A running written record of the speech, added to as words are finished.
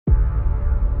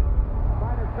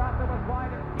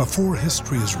Before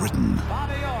history is written,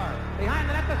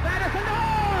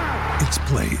 it's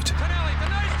played.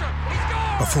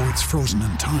 Before it's frozen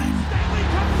in time,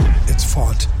 it's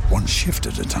fought one shift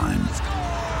at a time.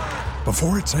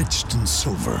 Before it's etched in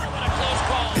silver,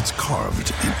 it's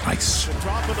carved in ice.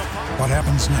 What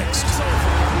happens next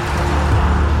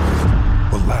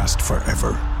will last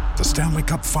forever. The Stanley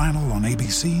Cup Final on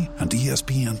ABC and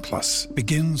ESPN Plus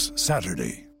begins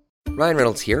Saturday. Ryan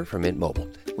Reynolds here from Mint Mobile.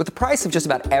 With the price of just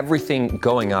about everything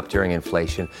going up during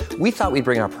inflation, we thought we'd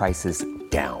bring our prices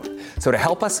down. So to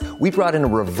help us, we brought in a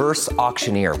reverse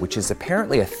auctioneer, which is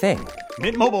apparently a thing.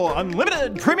 Mint Mobile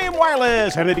Unlimited Premium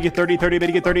Wireless. How to get 30, 30, bit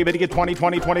to get 30, bit to get 20,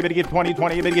 20, 20, bit to get 20,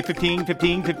 20, bit to get 15,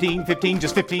 15, 15, 15,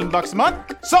 just $15 a month?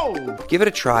 Sold! Give it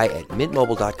a try at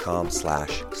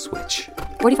mintmobile.com/switch.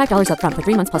 $45 up front for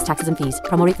 3 months plus taxes and fees.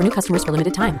 Promo rate for new customers for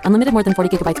limited time. Unlimited more than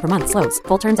 40 gigabytes per month. Slows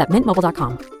full terms at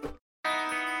mintmobile.com.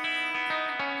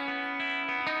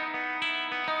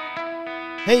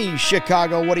 Hey,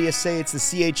 Chicago, what do you say? It's the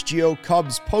CHGO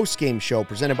Cubs postgame show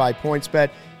presented by PointsBet.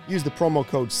 Use the promo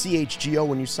code CHGO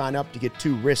when you sign up to get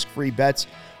 2 risk-free bets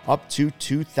up to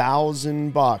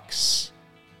 $2,000.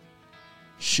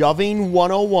 Shoving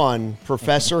 101,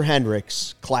 Professor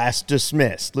Hendricks, class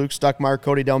dismissed. Luke Stuckmeyer,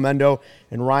 Cody Del Mendo,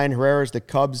 and Ryan Herrera as the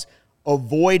Cubs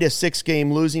avoid a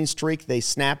 6-game losing streak. They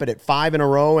snap it at 5 in a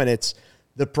row, and it's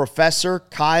the Professor,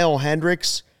 Kyle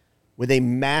Hendricks, with a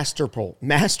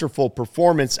masterful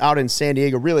performance out in San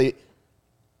Diego. Really,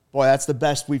 boy, that's the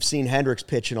best we've seen Hendricks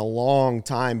pitch in a long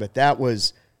time, but that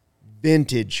was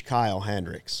vintage Kyle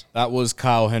Hendricks. That was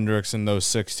Kyle Hendricks in those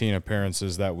 16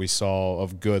 appearances that we saw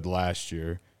of good last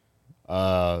year.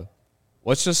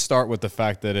 Let's just start with the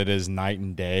fact that it is night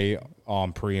and day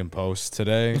on pre and post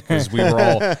today, because we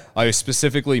were all,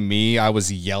 specifically me, I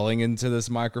was yelling into this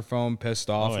microphone,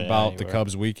 pissed off about the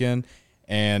Cubs weekend.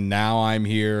 And now I'm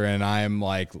here, and I'm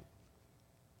like,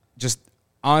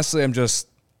 honestly, I'm just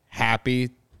happy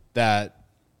that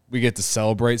we get to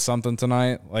celebrate something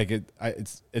tonight. Like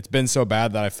it's been so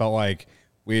bad that I felt like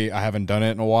I haven't done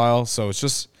it in a while. So it's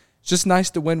just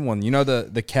nice to win one. You know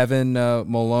the Kevin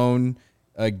Malone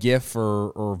gif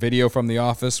or video from The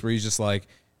Office where he's just like,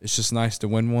 it's just nice to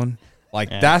win one. Like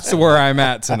that's where I'm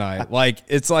at tonight. Like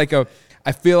it's like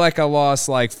I feel like I lost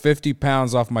like 50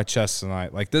 pounds off my chest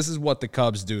tonight. Like, this is what the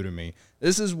Cubs do to me.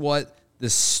 This is what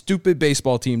this stupid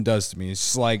baseball team does to me. It's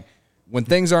just like when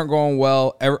things aren't going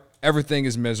well, everything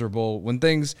is miserable. When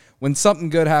something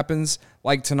good happens,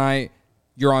 like tonight,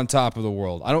 you're on top of the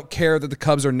world. I don't care that the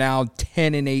Cubs are now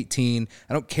 10-18.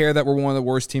 I don't care that we're one of the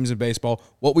worst teams in baseball.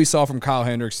 What we saw from Kyle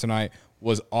Hendricks tonight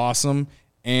was awesome,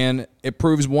 and it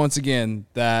proves once again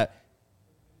that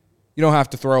you don't have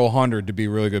to throw 100 to be a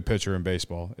really good pitcher in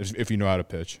baseball if you know how to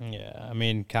pitch. Yeah, I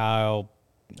mean, Kyle,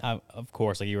 of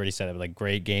course, like you already said, it was a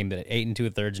great game that 8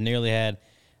 2/3 nearly had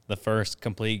the first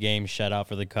complete game shutout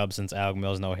for the Cubs since Alec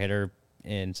Mills' no-hitter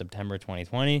in September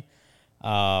 2020.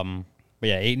 But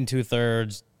yeah, 8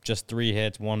 2/3, just 3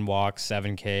 hits, 1 walk,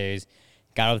 7 Ks.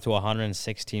 Got up to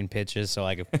 116 pitches. So,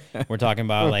 like, if we're talking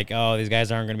about, like, oh, these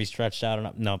guys aren't going to be stretched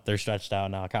out. No, they're stretched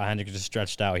out now. Kyle Hendricks is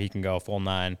stretched out. He can go full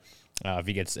 9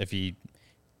 if he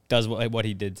does what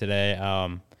he did today.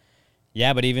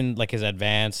 Yeah, but even, like, his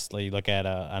advance, like, you look at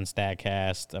on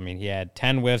StatCast, I mean, he had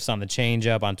 10 whiffs on the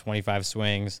changeup on 25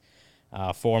 swings,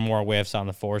 4 more whiffs on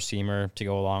the four-seamer to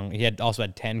go along. He also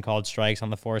had 10 called strikes on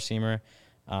the four-seamer.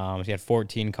 He had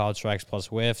 14 called strikes plus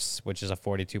whiffs, which is a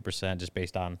 42% just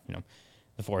based on,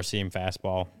 the four-seam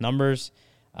fastball numbers.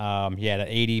 He had an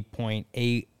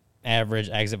 80.8 average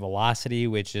exit velocity,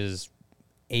 which is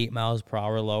 8 miles per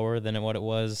hour lower than what it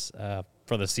was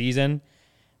for the season.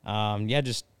 And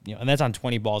that's on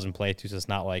 20 balls in play too. So it's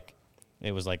not like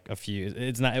it was like a few.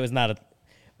 It was not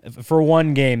for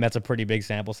one game. That's a pretty big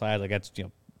sample size. Like that's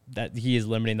that he is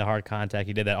limiting the hard contact.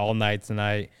 He did that all night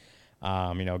tonight.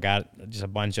 Got just a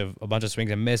bunch of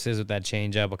swings and misses with that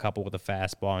changeup, a couple with a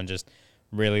fastball, and just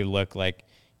really looked like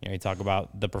you talk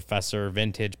about the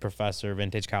vintage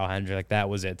Kyle Hendricks. Like that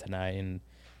was it tonight, and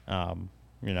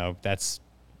that's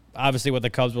obviously what the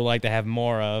Cubs would like to have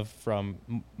more of from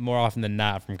more often than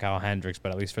not from Kyle Hendricks.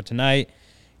 But at least for tonight,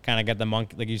 kind of get the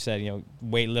monkey, like you said,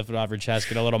 weight lifted off your chest,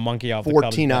 get a little monkey off.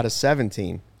 14 out of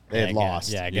 17 they had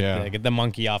lost. Get the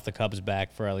monkey off the Cubs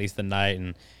back for at least the night,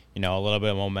 and a little bit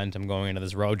of momentum going into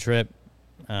this road trip.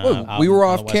 We were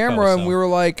off camera and we were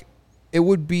like, it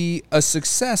would be a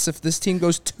success if this team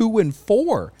goes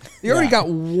 2-4. They already got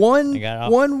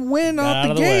one win out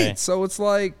the gate. So it's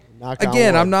like,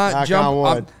 again, I'm not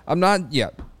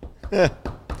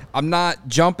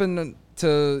jumping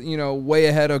to way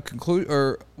ahead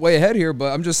here,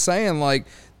 but I'm just saying, like,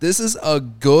 this is a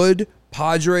good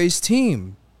Padres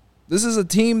team. This is a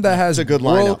team that has a good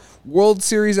lineup. World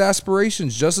Series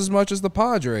aspirations just as much as the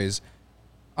Padres.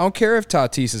 I don't care if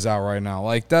Tatis is out right now.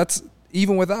 Like, that's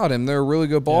even without him, they're a really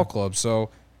good ball club. So,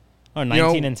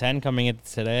 19-10 coming in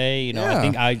today. I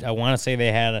think I want to say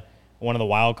they had one of the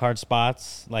wild card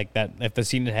spots. Like that, if the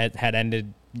season had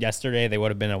ended yesterday, they would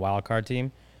have been a wild card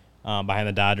team behind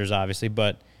the Dodgers, obviously.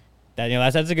 But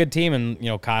that's a good team,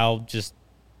 and Kyle just.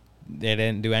 They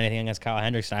didn't do anything against Kyle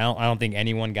Hendricks. I don't think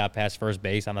anyone got past first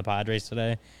base on the Padres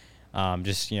today.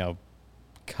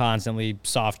 Constantly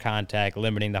soft contact,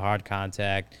 limiting the hard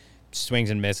swings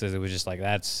and misses. It was just like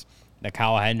that's the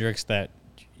Kyle Hendricks that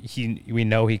we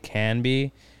know he can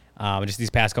be. Just these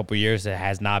past couple of years, it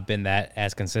has not been that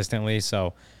as consistently.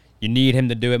 So you need him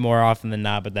to do it more often than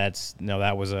not. But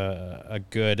that was a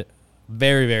good,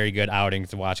 very, very good outing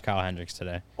to watch Kyle Hendricks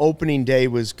today. Opening day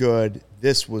was good.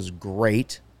 This was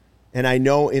great. And I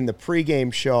know in the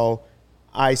pregame show,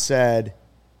 I said,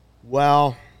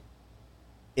 well,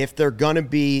 if they're going to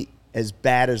be as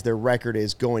bad as their record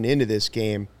is going into this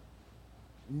game,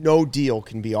 no deal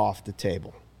can be off the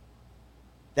table.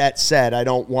 That said, I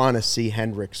don't want to see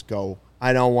Hendricks go.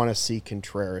 I don't want to see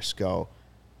Contreras go.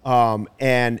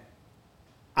 And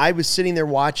I was sitting there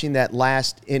watching that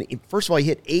last inning. First of all, he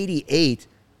hit 88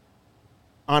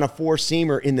 on a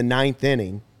four-seamer in the ninth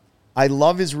inning. I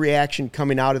love his reaction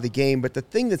coming out of the game, but the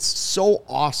thing that's so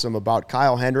awesome about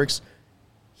Kyle Hendricks,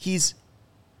 he's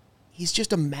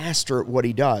just a master at what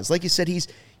he does. Like you said, he's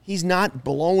not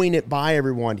blowing it by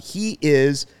everyone.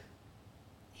 He's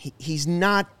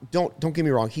not, don't get me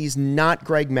wrong, he's not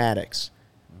Greg Maddux.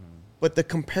 But the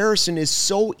comparison is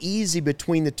so easy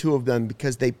between the two of them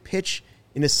because they pitch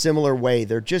in a similar way.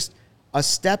 They're just a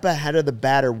step ahead of the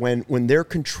batter when their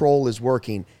control is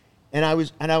working. And I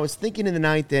was thinking in the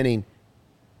ninth inning,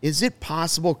 is it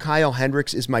possible Kyle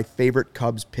Hendricks is my favorite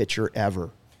Cubs pitcher ever?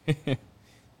 And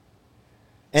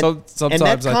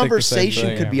that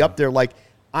conversation could be up there. Like,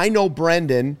 I know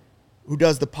Brendan, who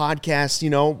does the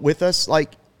podcast, with us,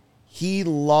 like, he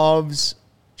loves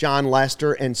John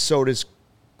Lester, and so does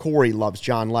Corey loves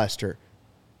John Lester.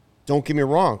 Don't get me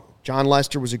wrong. John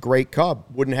Lester was a great Cub.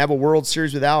 Wouldn't have a World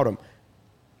Series without him.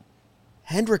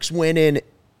 Hendricks went in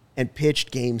and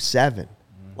pitched Game 7.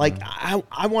 Like,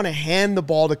 I want to hand the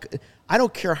ball to – I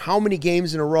don't care how many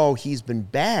games in a row he's been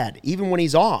bad, even when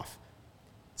he's off.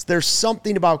 There's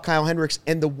something about Kyle Hendricks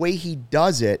and the way he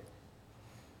does it,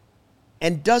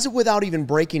 and does it without even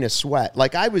breaking a sweat.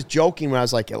 Like, I was joking when I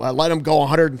was like, let him go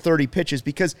 130 pitches,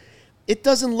 because it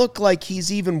doesn't look like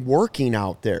he's even working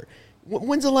out there.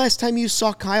 When's the last time you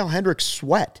saw Kyle Hendricks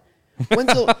sweat?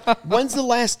 When's the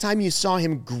last time you saw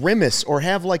him grimace or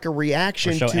have like a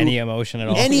reaction to any emotion at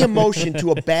all? Any emotion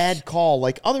to a bad call.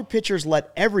 Like, other pitchers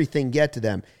let everything get to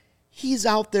them. He's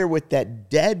out there with that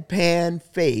deadpan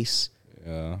face,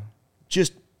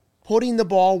 just putting the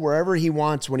ball wherever he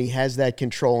wants when he has that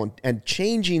control and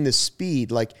changing the speed.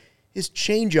 Like, his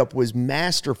changeup was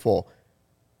masterful.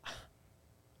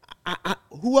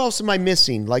 Who else am I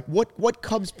missing? Like, what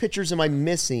Cubs pitchers am I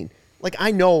missing? Like,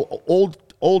 I know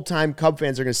old-time Cub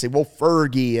fans are going to say, well,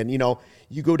 Fergie, and,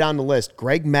 you go down the list.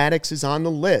 Greg Maddux is on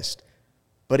the list.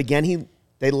 But again,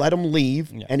 they let him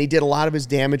leave, and he did a lot of his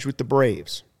damage with the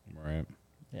Braves. Right.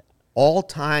 Yeah.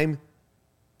 All-time,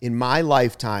 in my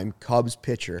lifetime, Cubs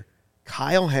pitcher,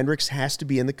 Kyle Hendricks has to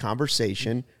be in the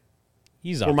conversation.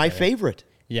 He's for my favorite.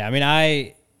 Yeah, I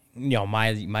mean,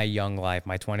 my young life,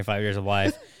 my 25 years of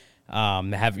life,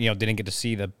 didn't get to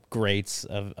see the greats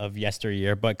of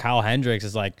yesteryear. But Kyle Hendricks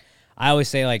is like, I always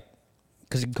say, like,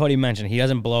 because Cody mentioned, he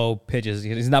doesn't blow pitches.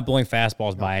 He's not blowing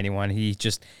fastballs by anyone. He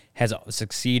just has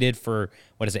succeeded for,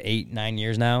 8-9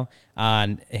 years now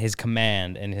on his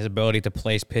command and his ability to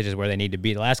place pitches where they need to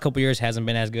be. The last couple of years hasn't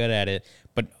been as good at it,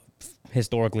 but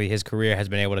historically his career has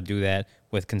been able to do that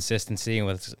with consistency and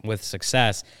with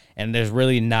success. And there's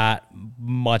really not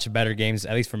much better games,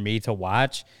 at least for me, to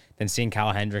watch than seeing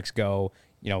Kyle Hendricks go,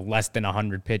 less than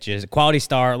 100 pitches. Quality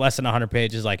start, less than 100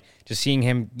 pitches. Like, just seeing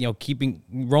him,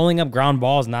 rolling up ground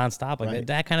balls nonstop. Like, right.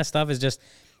 that kind of stuff is just,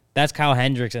 that's Kyle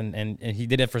Hendricks, and he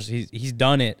did it he's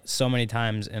done it so many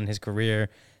times in his career.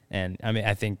 And, I mean,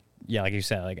 I think, like you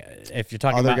said, like, if you're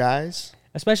talking other about guys,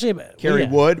 especially Kerry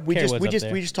Wood. We Kerry Wood's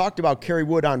just talked about Kerry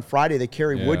Wood on Friday, the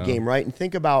Kerry Wood game, right? And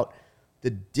think about the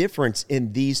difference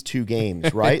in these two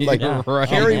games, right? Like, right.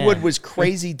 Kerry Wood was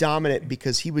crazy dominant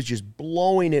because he was just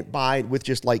blowing it by with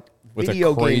just like with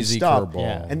video a game crazy stuff.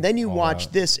 curveball. And then you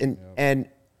watch this, and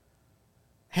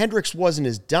Hendricks wasn't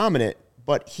as dominant,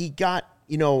 but he got,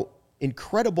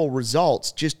 incredible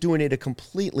results just doing it a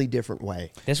completely different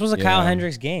way. This was a Kyle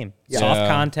Hendricks game. Yeah. Soft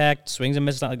contact, swings and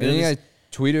misses. Like,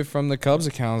 tweeted from the Cubs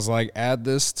accounts, like, add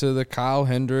this to the Kyle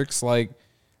Hendricks, like,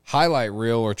 highlight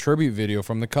reel or tribute video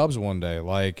from the Cubs one day.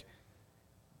 Like,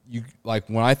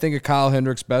 when I think of Kyle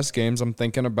Hendricks' best games, I'm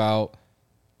thinking about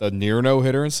the near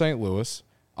no-hitter in St. Louis.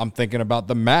 I'm thinking about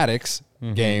the Maddox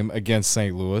game against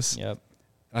St. Louis. Yep.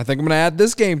 And I think I'm going to add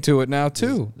this game to it now,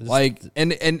 too.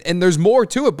 And there's more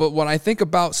to it, but when I think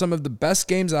about some of the best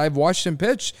games that I've watched him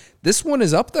pitch, this one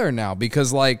is up there now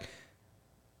because, like,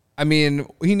 I mean,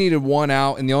 he needed one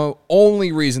out, and the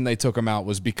only reason they took him out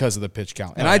was because of the pitch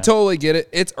count. And I totally get it.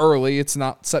 It's early. It's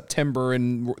not September,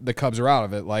 and the Cubs are out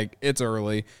of it. Like, it's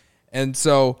early. And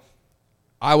so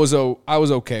I was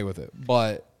okay with it.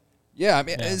 But, yeah, I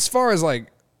mean, as far as, like,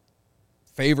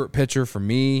 favorite pitcher for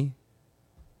me,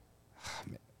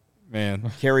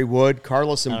 man. Kerry Wood,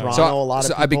 Carlos Zambrano, a lot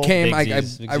of people.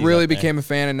 I really became a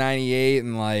fan of 98,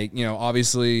 and, like, you know,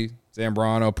 obviously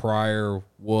Zambrano, Pryor,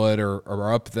 Wood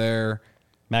are up there.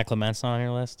 Matt Clement's not on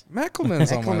your list? Matt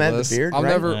Clement's on my list. The beard, I'll right?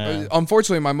 never.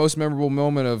 Unfortunately, my most memorable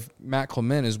moment of Matt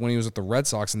Clement is when he was with the Red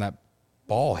Sox and that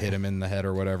ball hit him in the head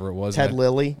or whatever it was. Ted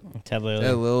Lilly.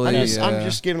 I'm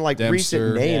just giving, like, Dempster.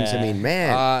 recent names. Yeah. I mean,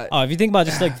 man. If you think about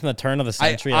just like from the turn of the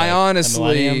century, I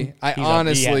honestly might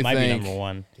think be number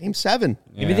one. Game 7.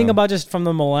 If you think about just from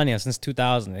the millennium since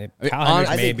 2000,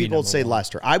 I think people would say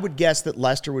Lester. I would guess that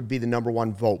Lester would be the number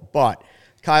one vote, but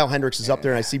Kyle Hendricks is up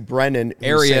there, and I see Brennan.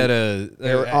 Arrieta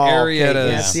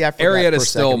is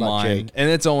still mine, and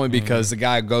it's only because the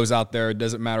guy goes out there. It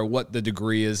doesn't matter what the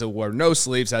degree is, or wear no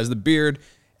sleeves, has the beard,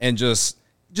 and just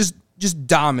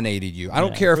dominated you. I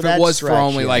don't care if it was for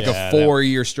only like a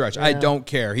 4-year stretch. I don't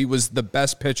care. He was the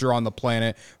best pitcher on the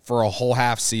planet for a whole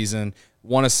half season.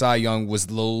 Won a Cy Young,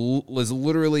 was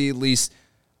literally at least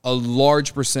a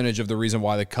large percentage of the reason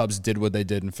why the Cubs did what they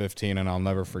did in 15, and I'll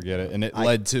never forget it. And it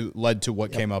led to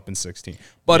what came up in 16.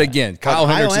 But again, Kyle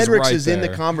Hendricks is in the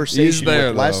conversation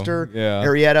with Lester,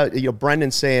 Arrieta. Brendan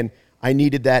saying, I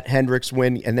needed that Hendricks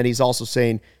win, and then he's also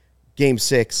saying, Game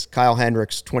 6, Kyle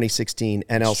Hendricks, 2016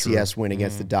 NLCS win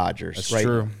against the Dodgers. That's right?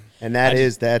 true. And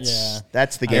that's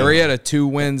the game. Arrieta 2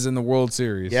 wins in the World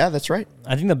Series. Yeah, that's right.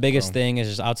 I think the biggest thing is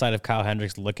just outside of Kyle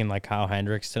Hendricks looking like Kyle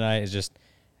Hendricks tonight is just,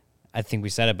 I think we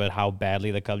said it, but how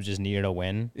badly the Cubs just needed a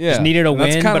win. Yeah, just needed a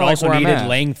win, but like also needed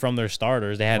length from their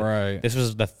starters. They had This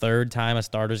was the third time a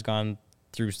starter's gone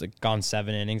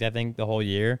 7 innings, I think, the whole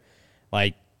year.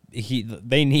 Like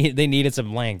they needed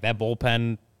some length. That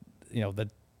bullpen,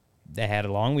 they had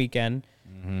a long weekend,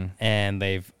 and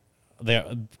they're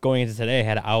going into today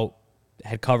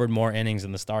had covered more innings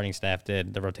than the starting staff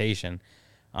did, the rotation.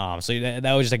 So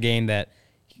that was just a game that,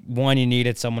 one, you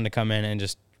needed someone to come in and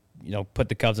just put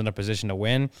the Cubs in a position to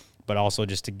win, but also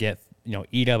just to get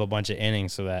eat up a bunch of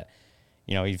innings so that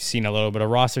you've seen a little bit of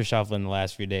roster shuffling the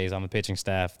last few days on the pitching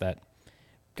staff that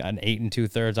got an 8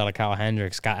 2/3 out of Kyle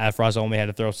Hendricks. Scott Efros only had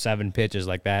to throw 7 pitches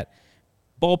like that.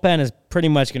 Bullpen is pretty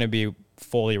much going to be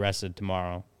fully rested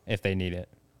tomorrow if they need it.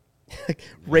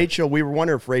 Rachel, we were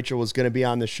wondering if Rachel was going to be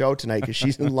on the show tonight because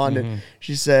she's in London.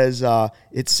 She says,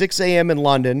 it's 6 a.m. in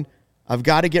London. I've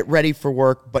got to get ready for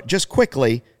work, but just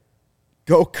quickly,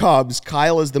 go Cubs.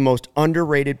 Kyle is the most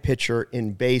underrated pitcher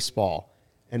in baseball.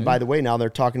 And by the way, now they're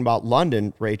talking about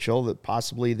London, Rachel, that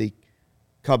possibly the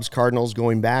Cubs-Cardinals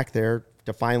going back there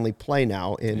to finally play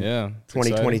now in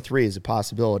 2023 is a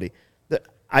possibility.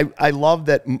 I love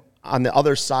that on the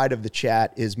other side of the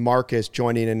chat is Marcus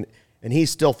joining in, and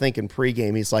he's still thinking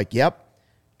pregame. He's like, yep,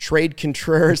 trade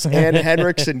Contreras and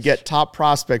Hendricks and get top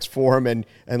prospects for him and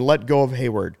let go of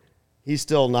Hayward. He's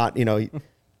still not,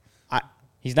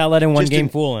 he's not letting one game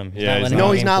fool him. He's not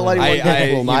letting one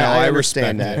game fool him. I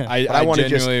understand that. I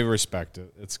genuinely respect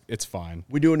it. It's fine.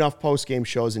 We do enough post-game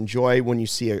shows. Enjoy when you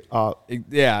see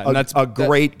a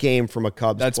great game from a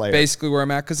Cubs player. That's basically where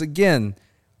I'm at because, again,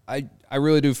 I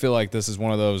really do feel like this is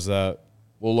one of those that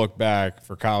we'll look back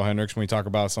for Kyle Hendricks when we talk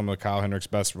about some of the Kyle Hendricks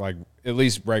best, like at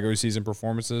least regular season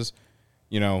performances.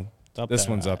 This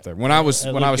one's up there. When I was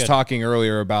talking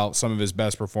earlier about some of his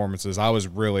best performances, I was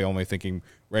really only thinking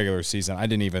regular season. I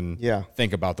didn't even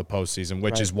think about the postseason,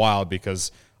 which is wild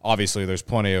because obviously there's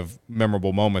plenty of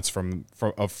memorable moments from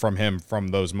him from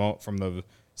the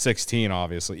 16.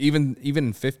 Obviously, even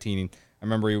in 15. I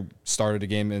remember he started a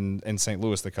game in St.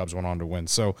 Louis. The Cubs went on to win.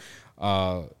 So,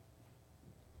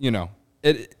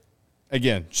 it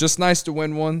again, just nice to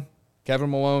win one.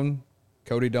 Kevin Malone,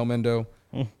 Cody Delmendo.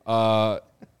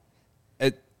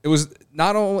 It was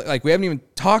not only like we haven't even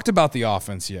talked about the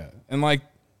offense yet, and like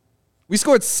we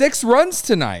scored 6 runs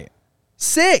tonight.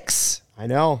 6. I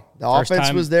know the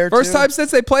offense was there. First time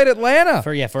since they played Atlanta.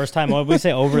 First time. What did we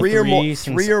say? Over 3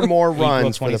 or more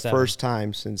runs for the first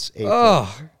time since April.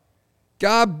 Oh.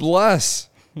 God bless.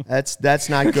 That's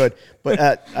not good.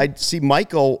 But I see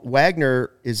Michael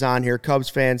Wagner is on here, Cubs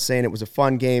fan, saying it was a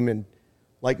fun game. And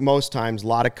like most times, a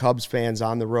lot of Cubs fans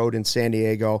on the road in San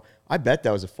Diego. I bet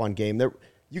that was a fun game.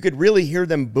 You could really hear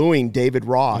them booing David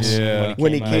Ross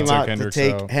when he came out to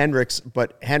take Hendricks,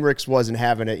 but Hendricks wasn't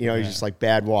having it. He's just like,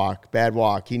 bad walk.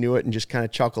 He knew it and just kind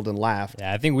of chuckled and laughed.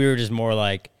 Yeah, I think we were just more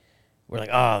like,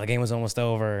 oh, the game was almost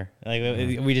over. Like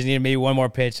we just needed maybe one more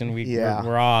pitch and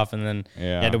we're off, and then you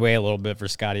had to wait a little bit for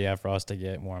Scotty for us to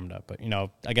get warmed up. But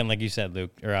again, like you said,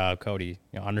 Luke or Cody,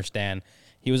 understand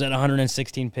he was at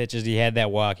 116 pitches. He had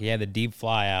that walk. He had the deep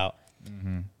fly out.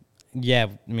 Mm-hmm. Yeah,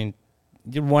 I mean.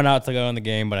 Did one out to go in the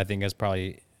game, but I think that's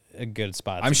probably a good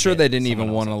spot. I'm sure they didn't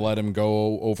even want to let him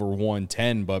go over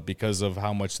 110, but because of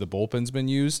how much the bullpen's been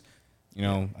used,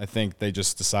 I think they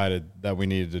just decided that we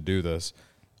needed to do this.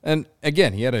 And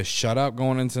again, he had a shutout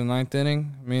going into the ninth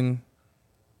inning. I mean,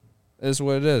 it is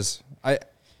what it is. I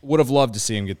would have loved to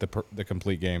see him get the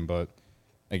complete game, but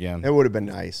again, it would have been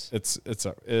nice. It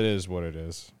is what it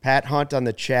is. Pat Hunt on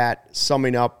the chat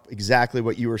summing up exactly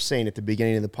what you were saying at the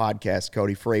beginning of the podcast,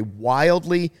 Cody. For a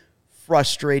wildly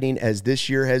frustrating as this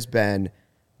year has been,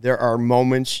 there are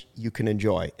moments you can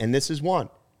enjoy, and this is one.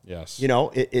 Yes.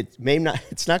 It may not.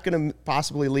 It's not going to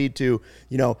possibly lead to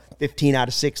 15 out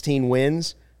of 16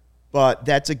 wins, but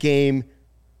that's a game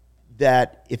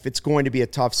that if it's going to be a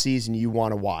tough season, you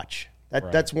want to watch.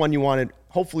 That's one you wanted.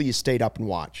 Hopefully, you stayed up and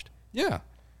watched. Yeah.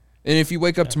 And if you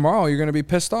wake up tomorrow, you're going to be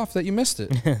pissed off that you missed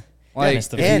it.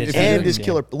 And this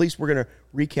killer. At least we're going to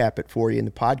recap it for you in the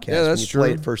podcast. Yeah, that's true.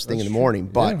 Play it first thing in the morning.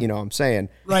 But I'm saying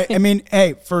right. I mean,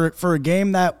 hey, for a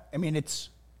game that it's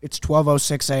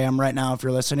 12:06 a.m. right now. If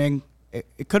you're listening,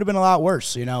 it could have been a lot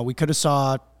worse. We could have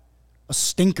saw a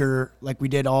stinker like we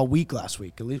did all week last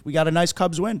week. At least we got a nice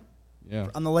Cubs win. Yeah.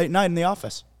 On the late night in the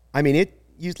office. I mean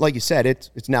like you said,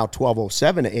 it's now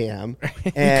 12:07 a.m.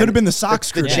 It could have been the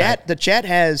Sox. The chat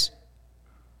has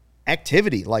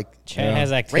activity. Like chat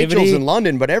has activity. Rachel's in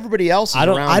London, but everybody else is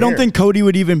around I don't think Cody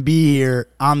would even be here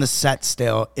on the set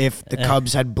still if the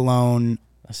Cubs had blown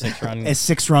a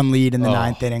 6-run lead in the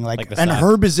ninth inning. And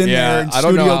Herb is in there in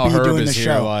Studio B doing the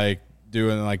show.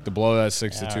 Doing the blow that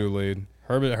 6-2 lead.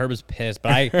 Herb is pissed,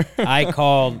 but I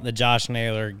called the Josh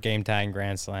Naylor game tying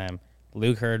grand slam.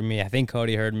 Luke heard me. I think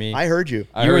Cody heard me. I heard you.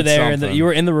 You were there. You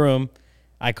were in the room.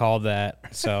 I called that.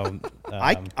 So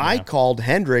I called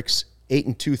Hendricks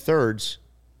 8 2/3.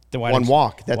 One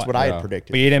walk. That's what I had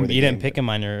predicted. But you didn't pick him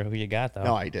on who you got though.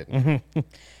 No, I didn't.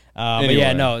 But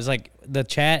yeah, no, it's like the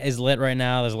chat is lit right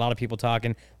now. There's a lot of people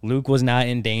talking. Luke was not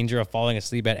in danger of falling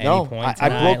asleep at any point. I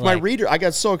broke my reader. I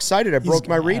got so excited I broke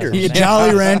my reader. The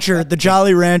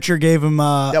Jolly Rancher gave him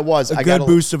a good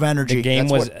boost of energy. The game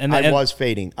was. I was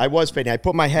fading. I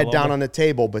put my head down on the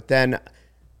table, but then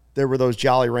there were those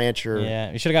Jolly Rancher.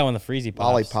 Yeah, you should have got one of the Freezy Pops.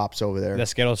 Lollipops over there. The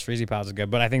Skittles Freezy Pops is good,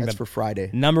 but I think that's for Friday.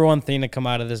 Number one thing to come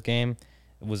out of this game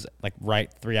was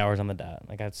 3 hours on the dot.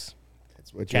 That's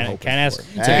what you're hoping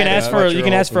for. You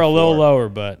can ask for a little lower,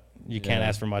 but you can't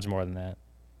ask for much more than that.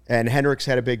 And Hendricks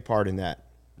had a big part in that.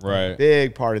 Right.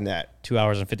 Big part in that. 2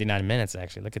 hours and 59 minutes,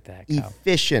 actually. Look at that.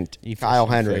 Efficient Kyle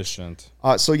Hendricks.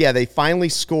 So, they finally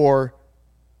score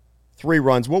 3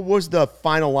 runs. What was the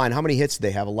final line? How many hits did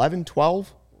they have? 11,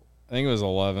 12? I think it was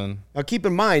 11. Now, keep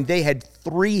in mind, they had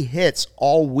 3 hits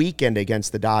all weekend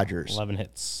against the Dodgers. 11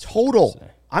 hits. Total.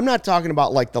 I'm not talking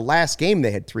about the last game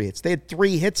they had 3 hits. They had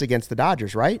 3 hits against the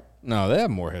Dodgers, right? No, they have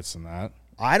more hits than that.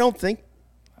 I don't think.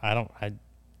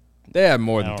 They had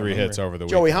more than 3 hits over the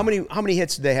weekend. Joey, how many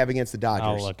hits did they have against the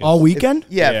Dodgers? All weekend?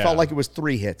 It felt like it was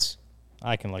 3 hits.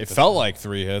 I can look. It felt like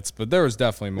 3 hits, but there was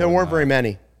definitely more. There weren't very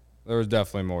many. There was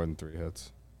definitely more than 3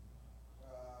 hits.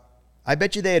 I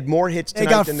bet you they had more hits tonight.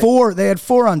 They got 4. They had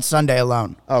 4 on Sunday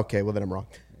alone. Okay, well then I'm wrong.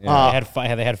 Yeah,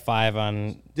 they had 5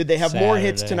 on. Did they have Saturday. more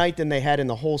hits tonight than they had in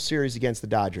the whole series against the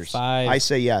Dodgers? 5. I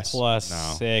say yes. Plus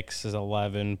 6 is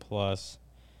 11 plus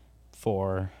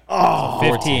 4. Oh,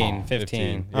 so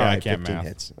 15. Yeah, I can't 15 math.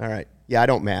 Hits. All right. Yeah, I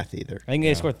don't math either. I think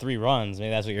they scored 3 runs.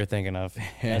 Maybe that's what you're thinking of.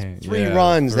 3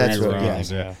 runs. That's what.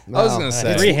 Yeah. I was gonna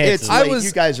say 3 hits.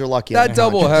 You guys are lucky. That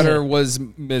doubleheader was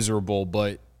miserable,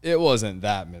 but it wasn't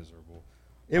that miserable.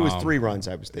 It was 3 runs.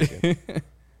 I was thinking.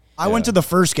 I went to the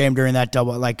first game during that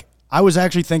double. I was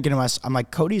actually thinking to myself, I'm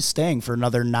like, Cody's staying for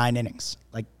another 9 innings.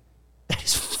 That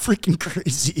is freaking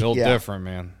crazy. Built different,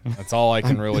 man. That's all I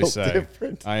can really say.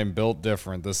 Different. I am built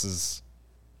different. This is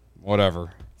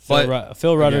whatever.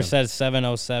 Phil Rudder said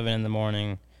 7:07 in the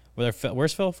morning.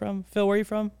 Where's Phil from? Phil, where are you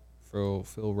from?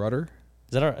 Phil Rudder.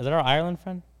 Is that our Ireland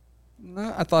friend?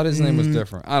 No, I thought his name was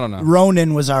different. I don't know.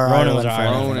 Ronan was our Ireland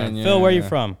friend. Ronan, Phil, where are you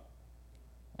from?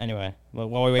 Anyway,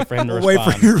 while we wait for him to Wait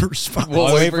respond. for your response.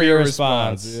 We'll wait for your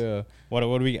response. Yeah. What do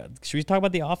we got? Should we talk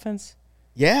about the offense?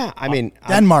 Yeah, I mean,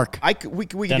 Denmark. We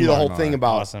could do the whole thing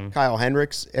about Awesome. Kyle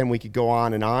Hendricks, and we could go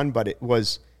on, but it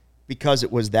was because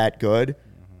it was that good.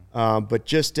 But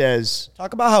just as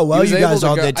Talk about how well you guys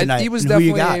all did tonight. He was and who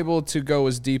you definitely got. able to go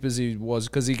as deep as he was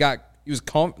because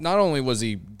not only was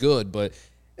he good, but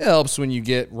it helps when you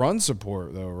get run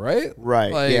support though, right?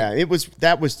 right, Like, yeah,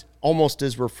 that was almost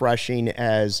as refreshing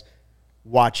as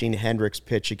watching Hendricks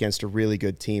pitch against a really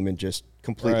good team and just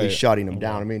completely Right. shutting them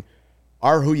down. I mean,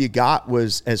 our who you got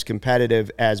was as competitive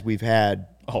as we've had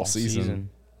all season.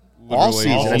 all Literally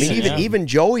season. I mean, season, even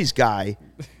Joey's guy,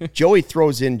 Joey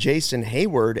throws in Jason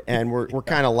Hayward, and we're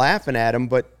kind of laughing at him.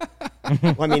 But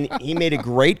I mean, he made a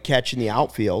great catch in the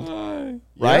outfield, right?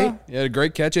 Yeah, he had a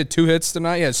great catch. He had 2 hits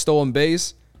tonight. He had stolen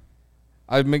base.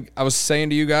 I was saying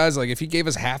to you guys, like, if he gave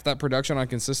us half that production on a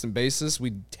consistent basis,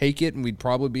 we'd take it and we'd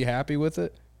probably be happy with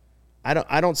it.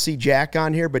 I don't see Jack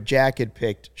on here, but Jack had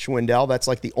picked Schwindel. That's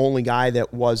like the only guy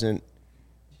that wasn't.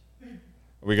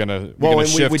 Are we gonna And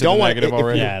shift to the negative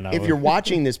already? Yeah, no. If you're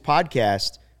watching this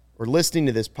podcast or listening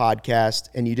to this podcast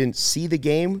and you didn't see the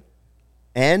game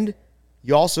end,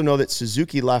 you also know that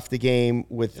Suzuki left the game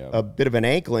with a bit of an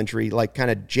ankle injury, like kind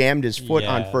of jammed his foot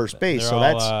on first base. they're So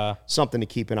all, that's something to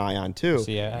keep an eye on too. So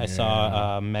yeah, I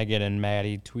saw Megan and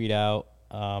Maddie tweet out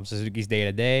Suzuki's day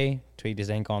to day. Tweet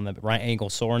his ankle on the right ankle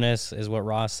soreness is what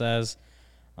Ross says.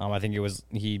 I think he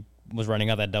was running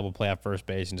out that double play at first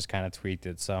base and just kind of tweaked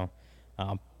it. So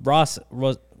Ross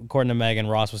was, according to Megan,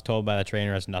 Ross was told by the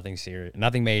trainer it's nothing serious,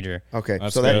 nothing major. Okay,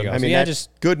 That's so good. that, I So mean, yeah, that's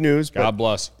just good news. But God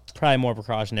bless. probably more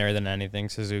precautionary than anything.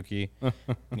 Suzuki,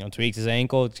 tweaks his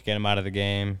ankle to get him out of the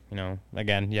game.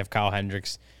 Again, you have Kyle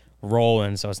Hendricks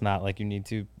rolling, so it's not like you need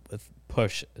to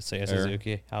push, say, a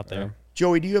Suzuki out there.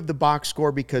 Joey, do you have the box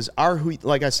score? Because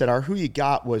like I said, our who you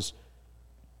got was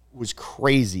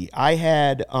crazy. I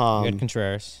had You had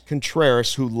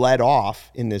Contreras, who led off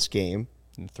in this game.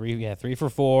 3 for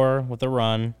 4 with a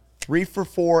run. 3 for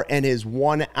 4, and his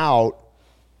 1 out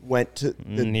went to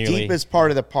the Nearly. deepest part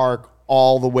of the park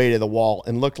all the way to the wall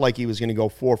and looked like he was going to go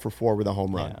 4 for 4 with a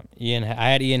home run. I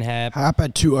had Ian Happ. Hap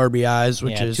had 2 RBIs,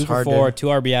 which is 2 for hard 4, to 2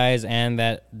 RBIs, and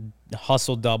that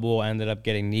hustle double ended up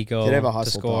getting Nico Did have a to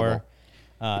hustle score.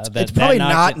 It's probably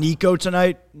not Nico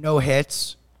tonight. No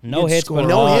hits. No hits, but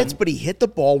No on. hits, but he hit the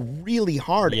ball really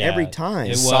hard Yeah, every time.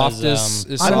 it was,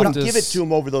 Softest. I wouldn't give it to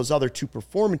him over those other 2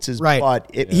 performances, Right. but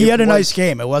He had a was- nice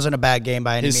game. It wasn't a bad game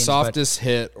by any His means. softest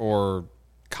hit or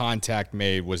contact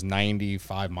made was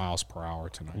 95 miles per hour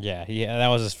tonight. Yeah, that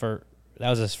was his first.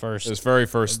 That was his first. His very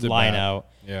first line at-bat. out.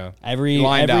 Yeah. Every He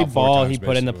lined out 4 ball times, he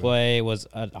put into basically. play was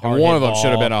a hard And one hit of them ball.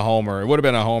 should have been a homer. It would have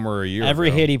been a homer a year Every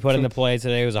ago. hit he put into play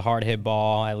today was a hard hit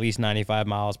ball, at least 95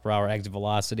 miles per hour exit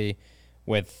velocity,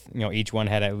 with each one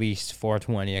had at least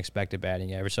 420 expected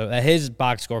batting average. So his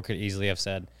box score could easily have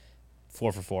said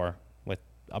 4 for 4 with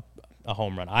a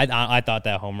home run. I thought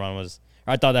that home run was.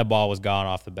 I thought that ball was gone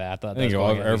off the bat. I think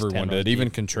everyone did. Even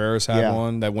Contreras had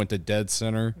one that went to dead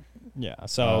center. Yeah.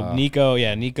 So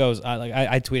Nico's.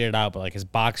 I tweeted it out, but like his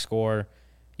box score,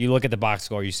 you look at the box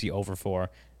score, you see over 4.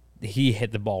 He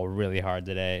hit the ball really hard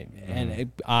today, and it,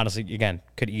 honestly, again,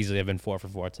 could easily have been 4 for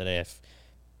 4 today if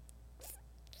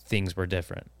things were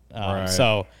different. Right.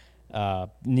 So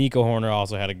Nico Horner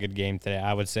also had a good game today.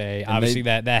 I would say, and obviously,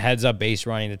 that heads up base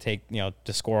running to take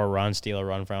to score a run, steal a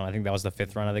run from. I think that was the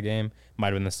 5th run of the game. Might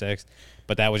have been the 6th.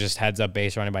 But that was just heads up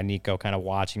base running by Nico, kind of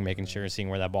watching, making sure, seeing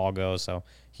where that ball goes. So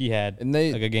he had a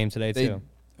good game today too.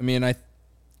 I mean,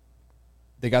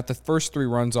 they got the first 3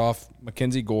 runs off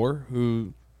Mackenzie Gore,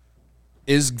 who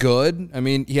is good. I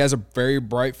mean, he has a very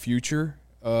bright future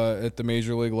at the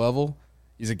major league level.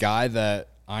 He's a guy that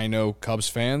I know Cubs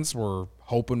fans were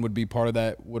hoping would have been part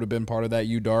of that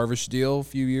Yu Darvish deal a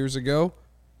few years ago.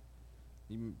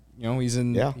 He's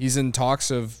in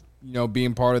talks of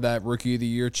being part of that Rookie of the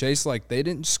Year chase. Like, they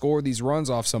didn't score these runs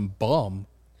off some bum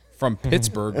from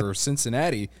Pittsburgh or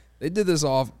Cincinnati. They did this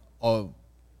off of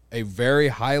a very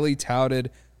highly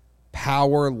touted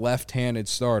power left-handed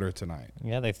starter tonight.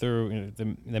 Yeah, they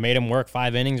made him work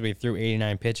 5 innings, but he threw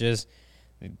 89 pitches.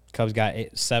 The Cubs got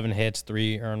 7 hits,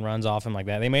 3 earned runs off him like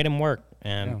that. They made him work,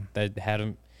 and they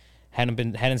hadn't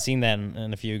seen that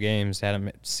in a few games.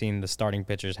 Hadn't seen the starting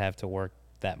pitchers have to work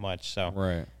that much. So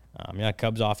right.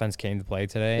 Cubs offense came to play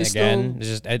today.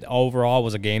 It overall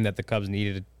was a game that the Cubs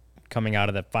needed coming out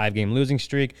of that 5-game losing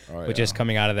streak, just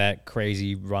coming out of that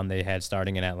crazy run they had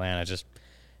starting in Atlanta. Just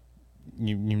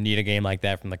you need a game like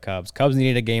that from the Cubs. Cubs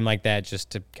needed a game like that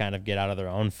just to kind of get out of their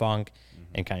own funk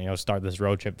and kind of start this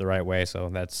road trip the right way. So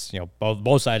that's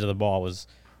both sides of the ball was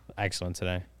excellent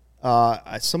today.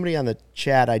 Somebody on the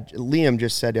chat, Liam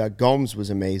just said Gomes was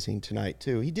amazing tonight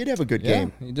too. He did have a good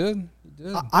game. He did.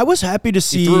 I was happy to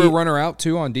see. He threw a runner out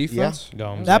too on defense. Yeah.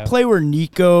 Gomes, that play where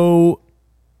Nico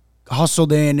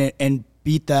hustled in and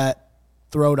beat that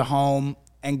throw to home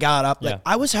and got up. Like,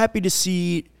 I was happy to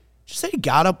see just that he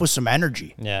got up with some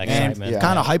energy. Yeah, and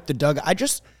kind of hyped the dug.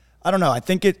 I don't know. I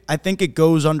think it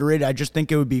goes underrated. I just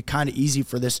think it would be kind of easy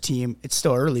for this team. It's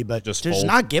still early, but just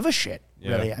not give a shit,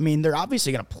 really. I mean, they're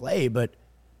obviously going to play, but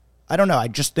I don't know. I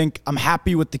just think I'm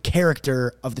happy with the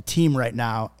character of the team right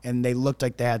now, and they looked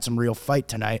like they had some real fight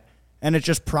tonight, and it's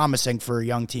just promising for a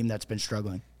young team that's been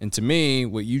struggling. And to me,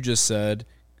 what you just said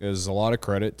gives a lot of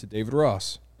credit to David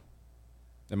Ross,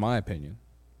 in my opinion,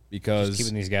 because he's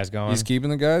keeping these guys going. He's keeping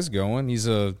the guys going. He's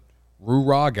a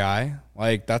rah guy.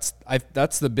 Like, that's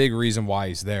the big reason why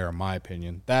he's there, in my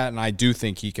opinion. That, and I do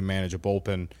think he can manage a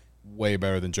bullpen way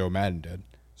better than Joe Madden did.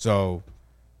 So,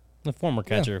 the former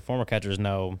catchers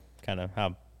know kind of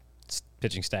how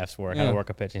pitching staffs work, how to work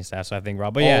a pitching staff. So I think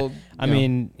Rob, but I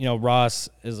mean, Ross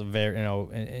is a very,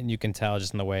 and you can tell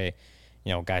just in the way,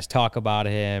 guys talk about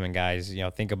him and guys,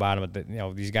 think about him.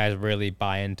 But these guys really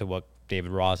buy into what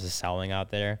David Ross is selling out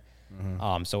there.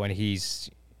 Mm-hmm. So when he's,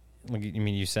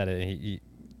 you said it.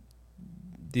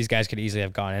 These guys could easily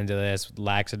have gone into this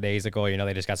lackadaisical.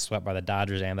 They just got swept by the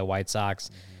Dodgers and the White Sox,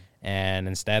 and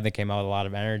instead they came out with a lot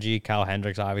of energy. Kyle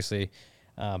Hendricks obviously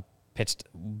pitched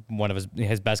one of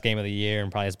his best game of the year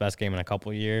and probably his best game in a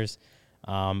couple of years.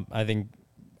 I think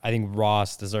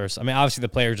Ross deserves. I mean, obviously the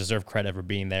players deserve credit for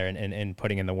being there and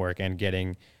putting in the work and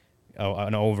getting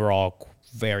an overall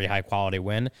very high quality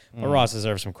win. But Ross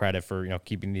deserves some credit for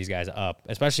keeping these guys up,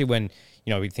 especially when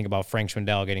we think about Frank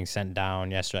Schwindel getting sent down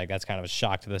yesterday. Like, that's kind of a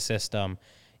shock to the system.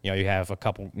 You have a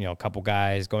couple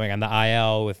guys going on the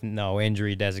IL with no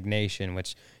injury designation,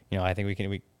 which I think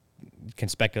we can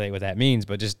speculate what that means,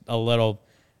 but just a little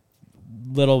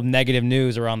negative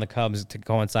news around the Cubs to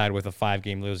coincide with a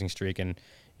 5-game losing streak, and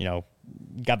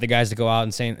got the guys to go out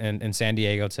in San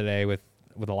Diego today with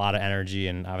a lot of energy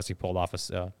and obviously pulled off a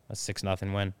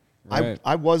 6-0 win. Right.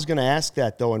 I was going to ask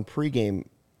that though in pregame.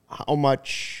 How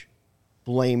much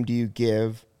blame do you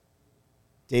give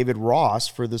David Ross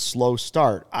for the slow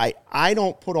start? I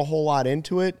don't put a whole lot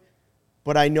into it,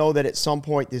 but I know that at some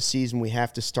point this season we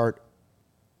have to start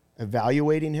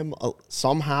evaluating him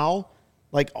somehow.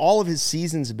 Like, all of his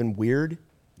seasons have been weird.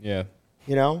 Yeah.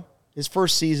 His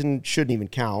first season shouldn't even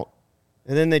count.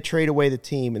 And then they trade away the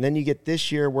team. And then you get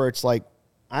this year where it's like,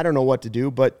 I don't know what to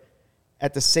do. But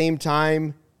at the same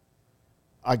time,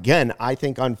 again, I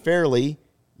think unfairly,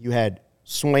 you had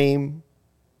Swaim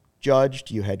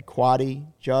judged, you had Quaddy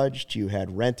judged, you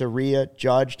had Renteria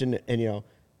judged, and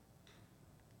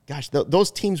gosh,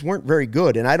 those teams weren't very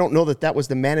good, and I don't know that was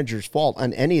the manager's fault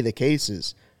on any of the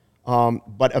cases.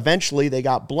 But eventually they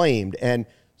got blamed, and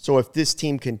so if this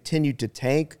team continued to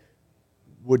tank,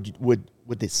 would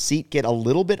the seat get a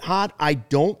little bit hot? I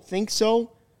don't think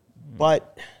so,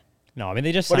 but no, I mean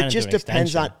they just. But it just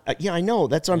depends on. Yeah, I know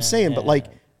that's what I'm saying, but like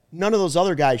none of those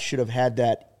other guys should have had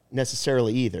that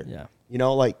necessarily either. Yeah,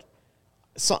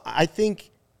 so I think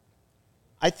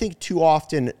too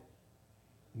often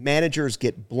managers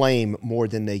get blame more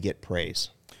than they get praise.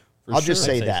 I'll just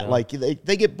say that. So. Like,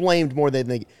 they get blamed more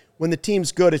than when the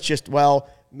team's good, it's just,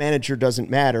 manager doesn't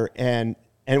matter. And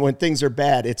when things are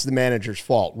bad, it's the manager's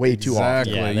fault way too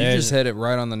often. Yeah, you just hit it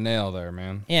right on the nail there,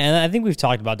 man. Yeah, and I think we've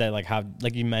talked about that, like how,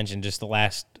 like you mentioned, just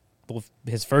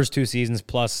his first 2 seasons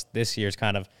plus this year's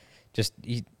kind of just,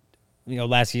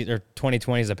 last year, or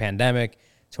 2020 is a pandemic.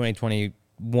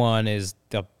 2021 is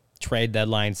the trade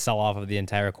deadline sell-off of the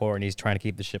entire core, and he's trying to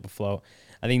keep the ship afloat.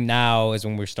 I think now is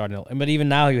when we're starting to, but even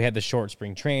now you had the short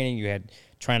spring training, you had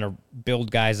trying to build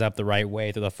guys up the right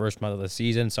way through the first month of the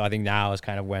season. So I think now is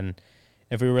kind of when,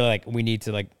 if we really we need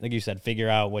to like you said, figure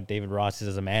out what David Ross is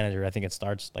as a manager. I think it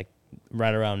starts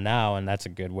right around now, and that's a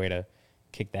good way to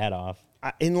kick that off.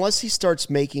 Unless he starts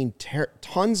making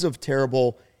tons of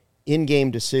terrible in-game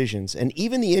decisions, and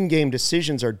even the in-game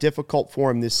decisions are difficult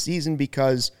for him this season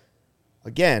because,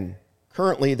 again,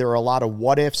 currently there are a lot of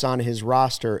what-ifs on his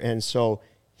roster, and so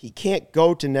he can't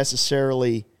go to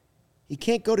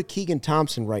Keegan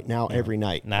Thompson right now every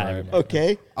night. Not every night.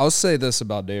 Okay? I'll say this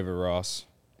about David Ross,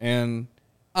 and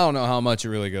I don't know how much it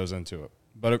really goes into it,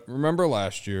 but remember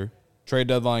last year, trade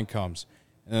deadline comes,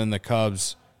 and then the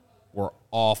Cubs were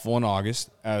awful in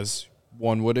August, as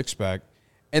one would expect,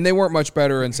 and they weren't much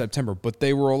better in September, but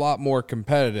they were a lot more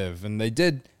competitive, and they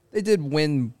did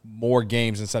win more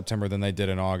games in September than they did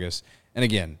in August. And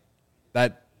again,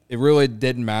 that it really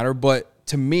didn't matter, but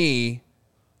to me,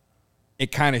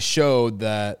 it kind of showed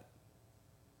that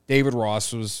David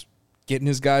Ross was getting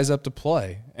his guys up to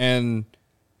play. And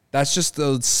that's just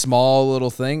a small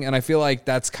little thing. And I feel like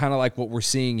that's kind of like what we're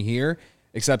seeing here,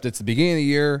 except it's the beginning of the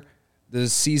year. The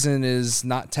season is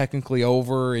not technically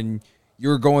over, and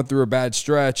you're going through a bad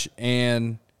stretch.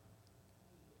 And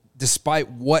despite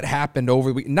what happened over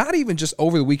the week, not even just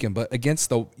over the weekend, but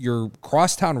against your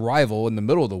crosstown rival in the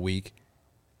middle of the week,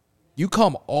 you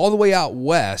come all the way out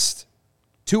west,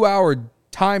 2-hour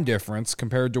time difference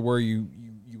compared to where you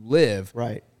live.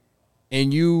 Right.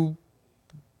 And you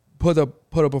put a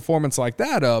performance like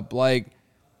that up, like,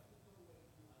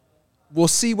 we'll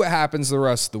see what happens the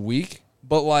rest of the week.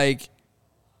 But, like,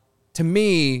 to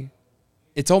me,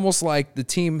 it's almost like the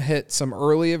team hit some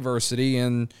early adversity,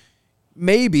 and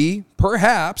maybe,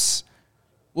 perhaps,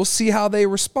 we'll see how they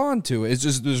respond to it. It's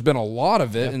just there's been a lot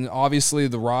of it, and obviously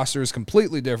the roster is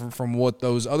completely different from what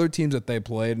those other teams that they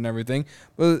played and everything.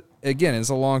 But, again, it's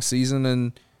a long season,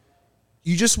 and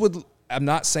you just would – I'm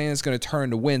not saying it's going to turn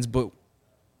to wins, but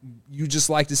you just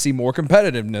like to see more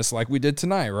competitiveness like we did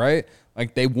tonight, right?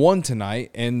 Like, they won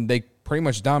tonight, and they pretty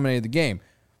much dominated the game.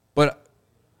 But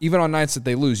even on nights that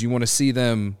they lose, you want to see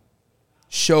them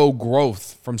show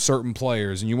growth from certain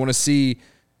players, and you want to see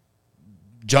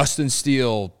Justin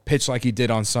Steele pitch like he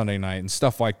did on Sunday night and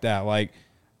stuff like that. Like,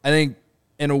 I think,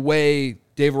 in a way,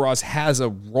 David Ross has a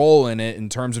role in it in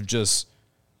terms of just,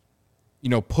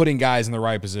 putting guys in the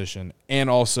right position and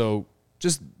also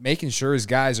just making sure his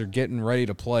guys are getting ready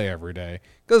to play every day.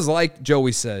 Because like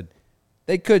Joey said,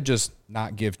 they could just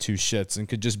not give two shits and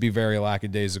could just be very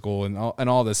lackadaisical and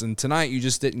all this. And tonight you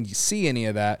just didn't see any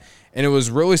of that. And it was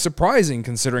really surprising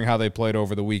considering how they played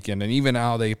over the weekend and even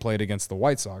how they played against the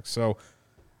White Sox. So,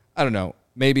 I don't know.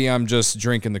 Maybe I'm just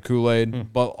drinking the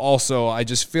Kool-Aid. But also I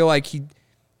just feel like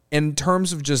in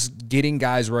terms of just getting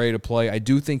guys ready to play, I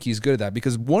do think he's good at that.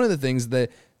 Because one of the things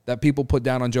that people put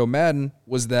down on Joe Madden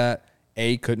was that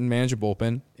A, couldn't manage a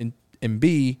bullpen, and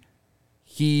B,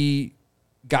 he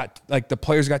got, like, the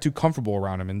players got too comfortable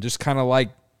around him and just kind of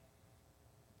like,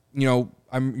 you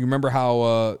remember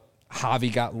how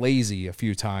Javi got lazy a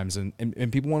few times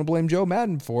and people want to blame Joe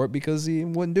Madden for it because he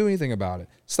wouldn't do anything about it.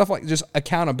 Stuff like just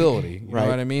accountability, you know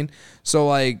what I mean? So,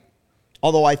 like,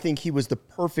 although I think he was the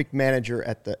perfect manager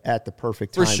at the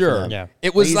perfect time. For sure. Yeah.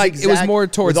 It was it was more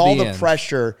towards with all the the end.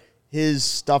 pressure. His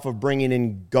stuff of bringing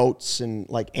in goats and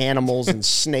like animals and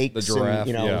snakes, The giraffe,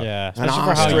 and Yeah. an Especially for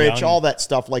how ostrich, young- all that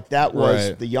stuff. Like that was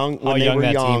Right. the young How when they young were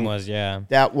that young. team was, yeah.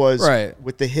 That was Right.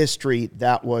 with the history.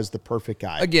 That was the perfect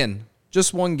guy. Again,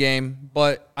 just one game,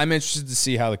 but I'm interested to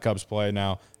see how the Cubs play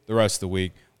now the rest of the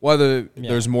week, whether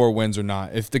there's more wins or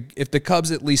not. If the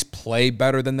Cubs at least play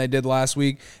better than they did last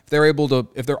week,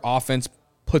 if their offense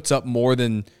puts up more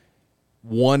than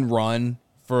one run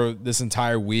for this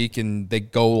entire week and they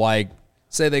go like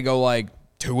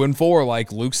 2-4,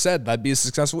 like Luke said, that'd be a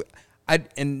successful.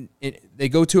 They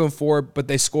go 2-4, but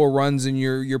they score runs and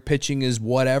your pitching is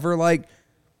whatever. Like,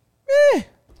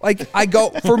 like I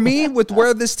go for me with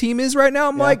where this team is right now.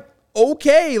 I'm like,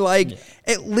 okay, like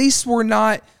at least we're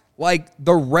not like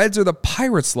the Reds or the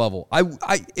Pirates level.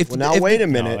 Wait a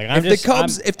minute.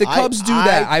 If the Cubs do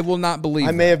that, I will not believe.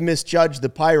 I may have misjudged the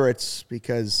Pirates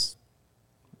because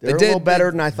they're a little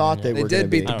better than I thought they were. They did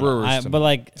beat the Brewers, but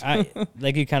like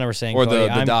you kind of were saying, or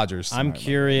Cody, the Dodgers. I'm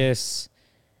curious.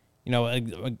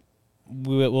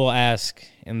 We'll ask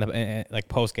in the like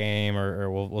post game, or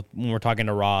we'll when we're talking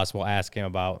to Ross, we'll ask him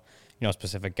about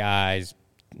specific guys,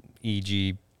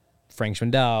 e.g. Frank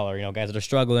Schwindel, or guys that are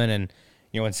struggling, and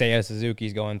when Seiya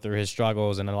Suzuki's going through his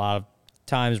struggles, and a lot of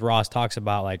times Ross talks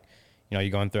about like you're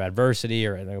going through adversity,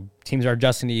 or the teams are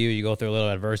adjusting to you. You go through a little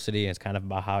adversity, and it's kind of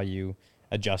about how you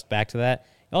adjust back to that.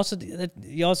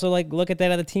 You also like look at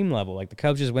that at the team level. Like the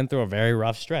Cubs just went through a very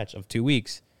rough stretch of 2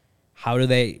 weeks. How do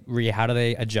they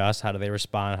adjust? How do they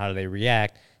respond? How do they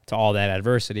react to all that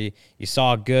adversity? You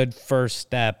saw a good first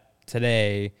step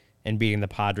today in beating the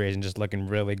Padres and just looking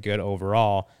really good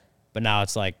overall. But now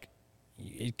it's like,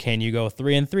 can you go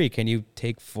 3-3? Can you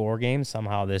take 4 games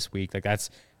somehow this week? Like that's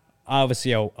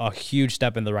obviously a huge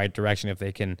step in the right direction if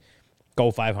they can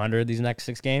go 500 these next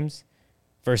 6 games.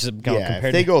 Versus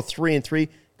if they go 3-3,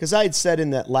 because I had said in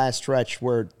that last stretch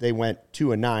where they went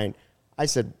 2-9, I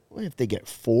said, well, if they get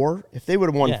 4, if they would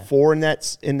have won 4 in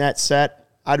that set,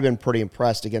 I'd have been pretty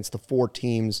impressed against the 4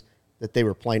 teams that they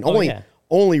were playing.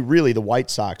 Only really the White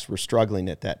Sox were struggling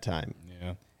at that time.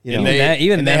 Yeah,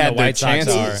 even then had the White Sox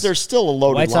are. They're still a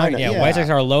loaded lineup. White Sox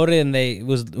are loaded, and who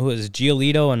was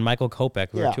Giolito and Michael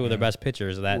Kopech, who are 2 of their best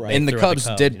pitchers. And the Cubs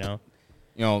did,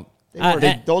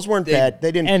 those weren't bad.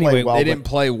 They didn't play well. They didn't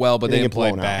play well, but they didn't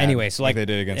play bad. Anyway, so like they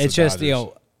did against it's the just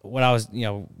Dodgers. what I was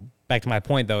back to my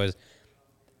point though is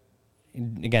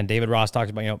again, David Ross talks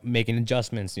about, making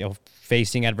adjustments,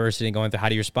 facing adversity and going through how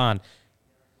do you respond.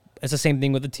 It's the same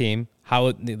thing with the team.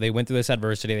 How they went through this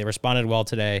adversity, they responded well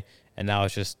today, and now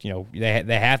it's just,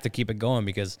 they have to keep it going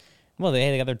because, well,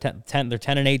 they got their 10, they're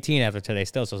 10-18 after today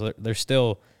still, so they're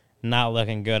still not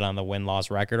looking good on the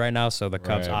win-loss record right now. So the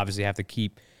Cubs obviously have to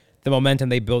keep the momentum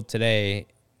they built today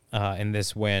in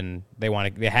this win.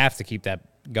 They have to keep that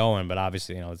going, but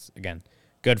obviously, it's again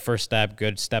good first step,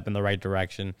 good step in the right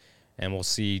direction. And we'll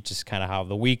see just kind of how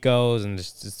the week goes and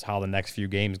just how the next few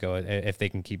games go if they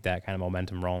can keep that kind of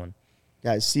momentum rolling.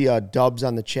 Guys, see Dubs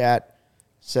on the chat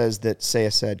says that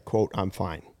Seiya said, quote, "I'm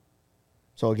fine."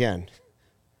 So again,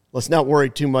 let's not worry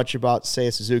too much about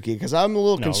Seiya Suzuki because I'm a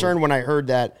little concerned when I heard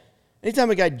that. Anytime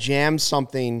a guy jams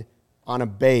something on a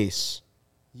base,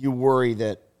 you worry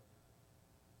that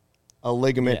a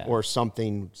ligament or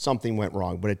something went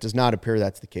wrong, but it does not appear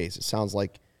that's the case. It sounds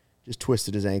like just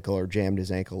twisted his ankle or jammed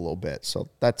his ankle a little bit. So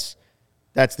that's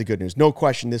the good news. No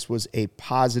question, this was a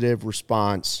positive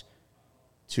response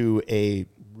to a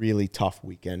really tough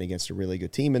weekend against a really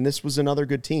good team, and this was another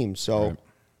good team. So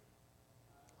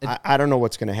I don't know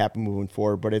what's going to happen moving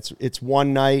forward, but it's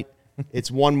one night,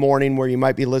 it's one morning where you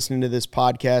might be listening to this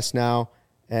podcast now,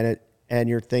 and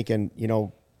you're thinking,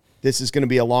 this is going to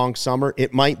be a long summer.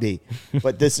 It might be,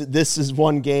 but this is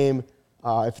one game.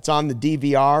 If it's on the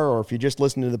DVR or if you're just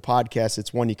listening to the podcast,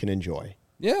 it's one you can enjoy.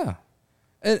 Yeah.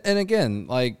 And again,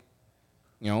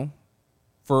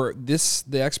 for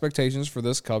the expectations for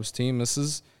this Cubs team,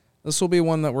 this will be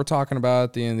one that we're talking about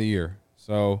at the end of the year.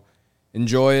 So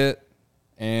enjoy it.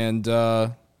 And,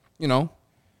 we'll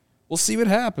see what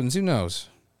happens. Who knows?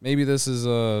 Maybe this is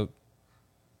a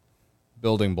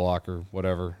building block or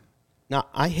whatever. Now,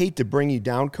 I hate to bring you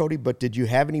down, Cody, but did you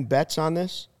have any bets on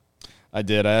this? I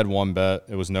did. I had one bet.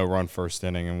 It was no run first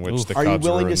inning in which the Cubs Are you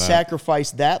willing to that.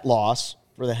 sacrifice that loss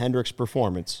for the Hendricks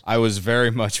performance? I was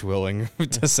very much willing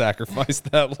to sacrifice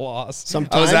that loss.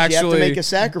 Sometimes you have to make a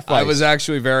sacrifice. I was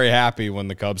actually very happy when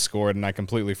the Cubs scored, and I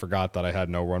completely forgot that I had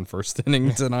no run first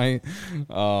inning tonight.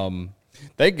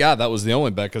 Thank God that was the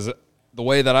only bet because the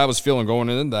way that I was feeling going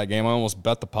into that game, I almost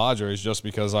bet the Padres just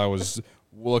because I was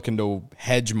looking to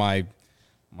hedge my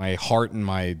heart and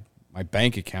my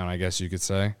bank account, I guess you could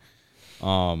say.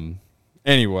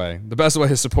 Anyway, the best way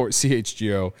to support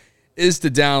CHGO is to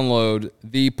download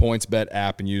the PointsBet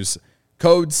app and use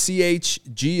code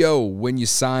CHGO when you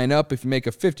sign up. If you make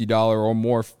a $50 or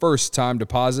more first-time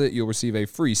deposit, you'll receive a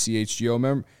free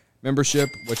CHGO membership,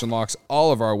 which unlocks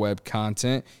all of our web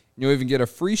content. You'll even get a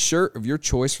free shirt of your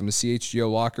choice from the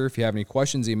CHGO locker. If you have any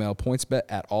questions, email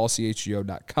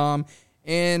pointsbet@allchgo.com,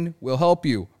 and we'll help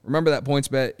you. Remember that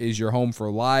PointsBet is your home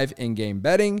for live in-game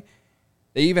betting.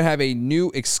 They even have a new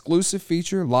exclusive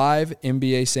feature, live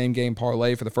NBA same-game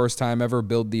parlay. For the first time ever,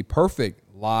 build the perfect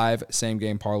live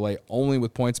same-game parlay only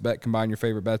with PointsBet. Combine your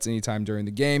favorite bets anytime during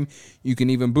the game. You can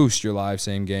even boost your live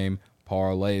same-game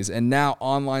parlays. And now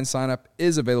online sign-up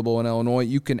is available in Illinois.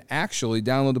 You can actually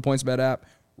download the PointsBet app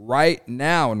right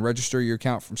now and register your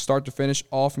account from start to finish,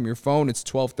 all from your phone. It's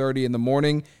 12:30 in the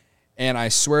morning, and I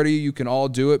swear to you, you can all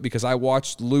do it because I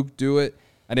watched Luke do it.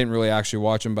 I didn't really actually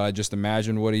watch him, but I just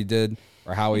imagined what he did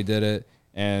or how he did it,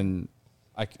 and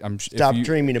I'm stop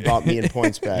dreaming about me and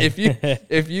PointsBet.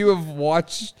 if you have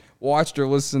watched or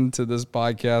listened to this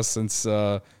podcast since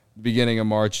the beginning of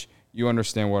March, you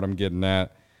understand what I'm getting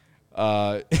at.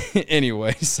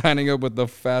 Anyway, signing up with the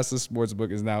fastest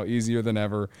sportsbook is now easier than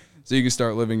ever, so you can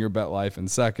start living your bet life in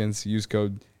seconds. Use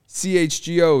code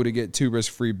CHGO to get 2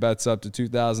 risk-free bets up to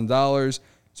 $2,000.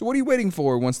 So what are you waiting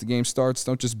for? Once the game starts,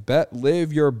 don't just bet.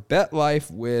 Live your bet life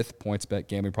with PointsBet.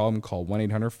 Gambling problem? Call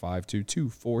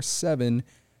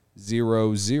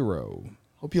 1-800-522-4700.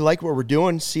 Hope you like what we're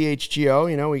doing,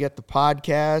 CHGO. We got the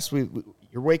podcast.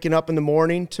 You're waking up in the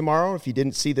morning tomorrow. If you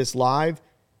didn't see this live,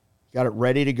 you got it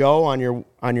ready to go on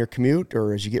your commute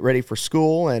or as you get ready for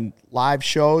school, and live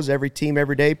shows every team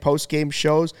every day, post-game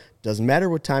shows. Doesn't matter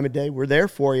what time of day. We're there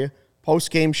for you.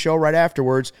 Post-game show right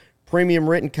afterwards. Premium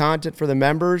written content for the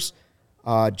members.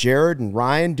 Jared and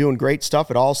Ryan doing great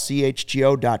stuff at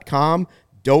allchgo.com.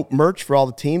 Dope merch for all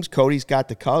the teams. Cody's got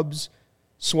the Cubs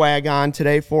swag on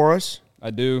today for us.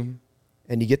 I do.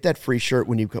 And you get that free shirt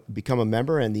when you become a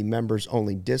member and the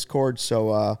members-only Discord.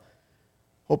 So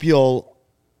hope you'll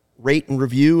rate and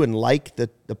review and like the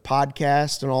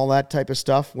podcast and all that type of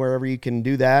stuff wherever you can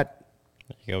do that.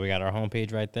 There you go. We got our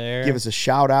homepage right there. Give us a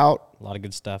shout-out. A lot of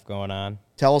good stuff going on.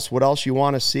 Tell us what else you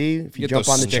want to see. If you jump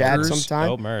on the chat sometime.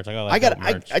 Dope merch. I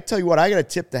tell you what, I got to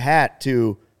tip the hat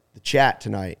to the chat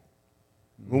tonight.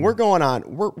 When we're going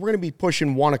on, we're going to be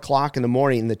pushing 1 o'clock in the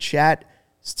morning, and the chat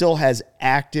still has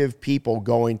active people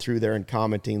going through there and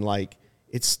commenting like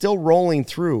It's still rolling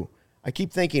through. I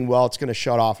keep thinking, well, it's going to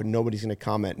shut off and nobody's going to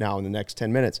comment now in the next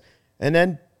 10 minutes. And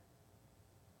then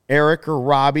Eric or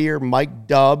Robbie or Mike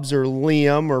Dubs or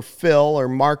Liam or Phil or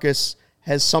Marcus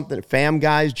has something. Fam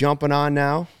guys jumping on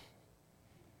now.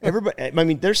 Everybody, I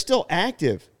mean, they're still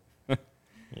active.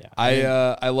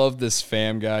 Yeah, I love this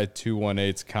Fam Guy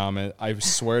 218's comment. I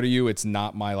swear to you, it's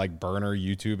not my burner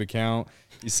YouTube account.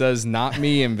 He says, "Not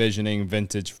me envisioning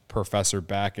vintage Professor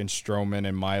back and Stroman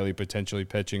and Miley potentially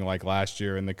pitching like last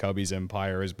year, and the Cubbies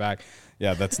empire is back."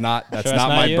 Yeah, that's not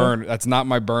my burner. That's not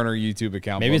my burner YouTube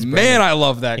account. Maybe it's man, I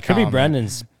love that. It could be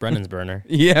Brendan's burner.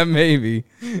 Yeah, maybe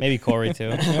Corey too.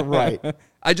 Right.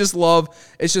 I just love,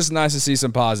 it's just nice to see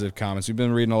some positive comments. We've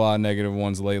been reading a lot of negative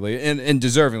ones lately, and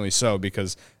deservingly so,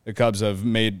 because the Cubs have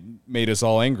made us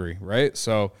all angry, right?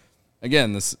 So,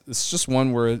 again, it's just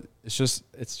one where it's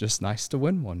just nice to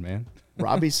win one, man.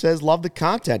 Robbie says, love the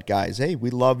content, guys. Hey,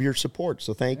 we love your support,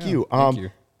 so thank you. Thank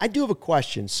you. I do have a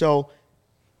question. So,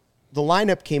 the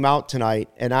lineup came out tonight,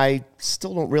 and I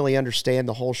still don't really understand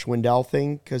the whole Schwindel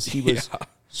thing, because he was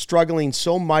struggling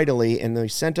so mightily, and they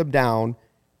sent him down.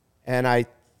 And I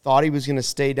thought he was going to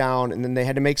stay down, and then they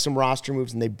had to make some roster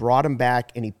moves, and they brought him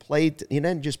back, and he played. He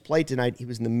didn't just play tonight. He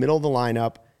was in the middle of the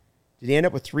lineup. Did he end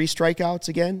up with 3 strikeouts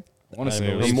again? I want to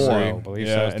say it was more. Three.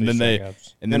 Yeah, and then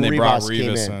they brought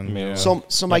Rivas in. Yeah. So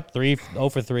Mike, 0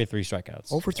 for 3, 3 strikeouts.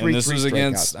 0 for 3, and this 3 was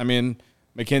strikeouts. against,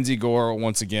 Mackenzie Gore,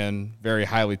 once again, very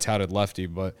highly touted lefty,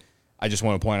 but I just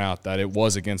want to point out that it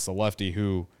was against the lefty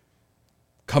who,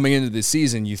 coming into the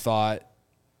season, you thought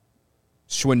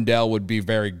Schwindel would be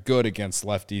very good against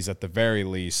lefties at the very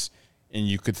least, and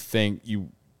you could think you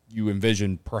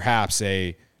envision perhaps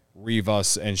a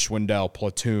Rivas and Schwindel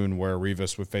platoon where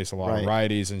Rivas would face a lot of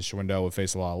righties and Schwindel would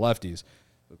face a lot of lefties.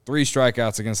 3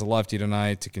 strikeouts against a lefty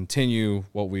tonight to continue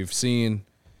what we've seen.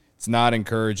 It's not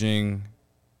encouraging.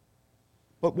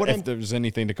 But if there's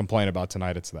anything to complain about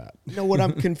tonight, it's that. What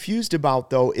I'm confused about,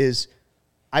 though, is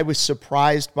I was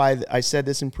surprised I said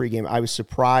this in pregame, I was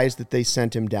surprised that they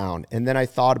sent him down. And then I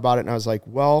thought about it, and I was like,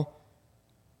 well,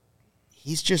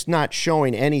 he's just not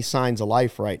showing any signs of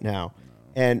life right now.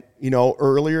 No. And,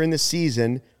 earlier in the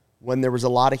season, when there was a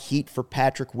lot of heat for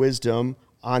Patrick Wisdom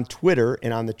on Twitter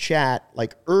and on the chat,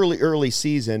 early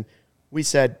season, we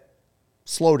said,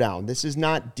 slow down. This is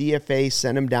not DFA,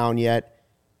 send him down yet.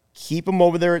 Keep him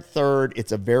over there at third.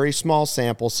 It's a very small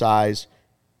sample size.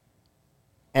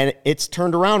 And it's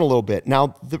turned around a little bit.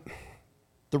 Now,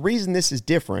 the reason this is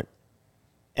different,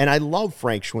 and I love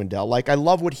Frank Schwindel. I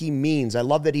love what he means. I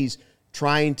love that he's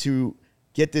trying to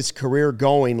get this career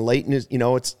going late in his,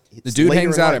 it's the dude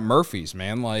hangs out at Murphy's,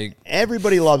 man.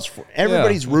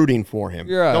 Everybody's rooting for him.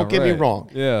 Yeah, don't get me wrong.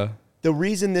 Yeah. The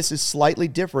reason this is slightly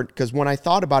different, because when I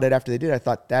thought about it after they did, I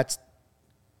thought that's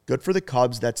good for the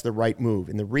Cubs. That's the right move.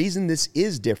 And the reason this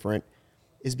is different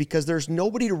is because there's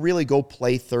nobody to really go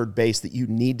play third base that you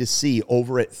need to see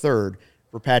over at third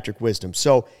for Patrick Wisdom.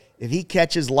 So if he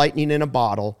catches lightning in a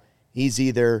bottle, he's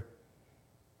either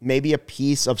maybe a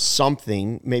piece of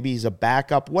something, maybe he's a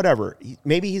backup, whatever.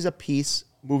 Maybe he's a piece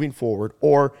moving forward,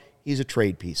 or he's a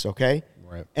trade piece, okay?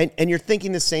 Right. And you're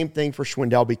thinking the same thing for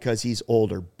Schwindel because he's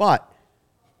older. But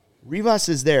Rivas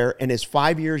is there and is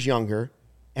 5 years younger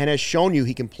and has shown you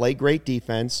he can play great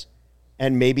defense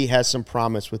and maybe has some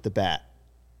promise with the bat.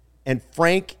 And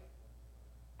Frank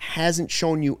hasn't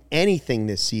shown you anything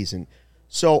this season.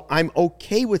 So I'm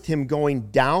okay with him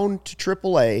going down to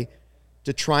AAA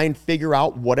to try and figure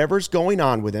out whatever's going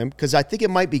on with him, because I think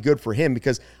it might be good for him,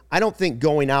 because I don't think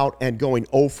going out and going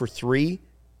 0 for 3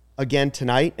 again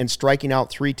tonight and striking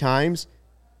out 3 times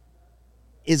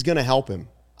is going to help him.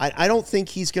 I don't think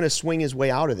he's going to swing his way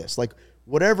out of this.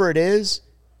 Whatever it is,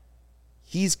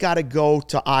 he's got to go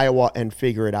to Iowa and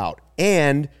figure it out.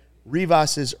 And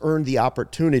Rivas has earned the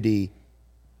opportunity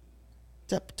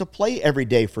to play every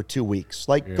day for 2 weeks.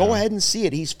 Go ahead and see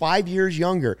it. He's 5 years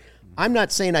younger. I'm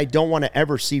not saying I don't want to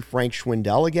ever see Frank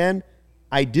Schwindel again.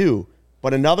 I do.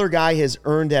 But another guy has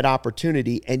earned that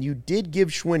opportunity, and you did give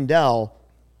Schwindel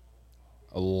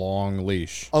a long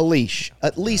leash. A leash.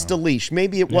 At least a leash.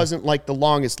 Maybe it wasn't the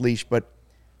longest leash, but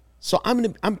so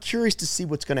I'm curious to see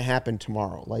what's going to happen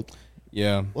tomorrow.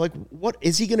 What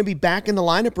is he going to be back in the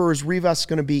lineup, or is Rivas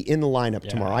going to be in the lineup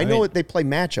tomorrow? I know they play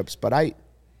matchups, but I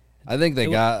think it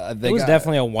was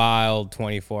definitely a wild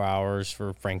 24 hours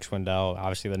for Frank Schwindel.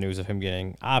 Obviously, the news of him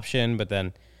getting optioned, but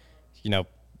then,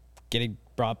 getting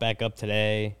brought back up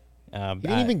today. He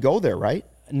didn't even go there, right?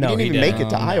 No, he didn't even make it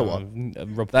to Iowa.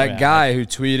 That guy who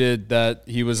tweeted that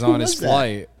he was on his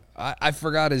flight, I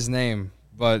forgot his name,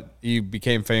 but he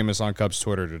became famous on Cubs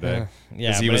Twitter today.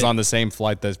 Because he was on the same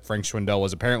flight that Frank Schwindel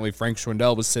was. Apparently, Frank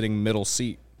Schwindel was sitting middle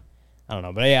seat. I don't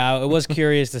know. But yeah, I was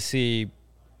curious to see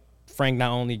Frank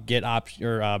not only get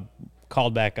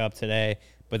called back up today,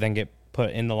 but then get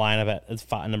put in the lineup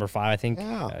at number 5, I think.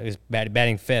 Yeah. He's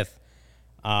batting 5th.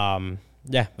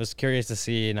 Was curious to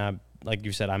see, and like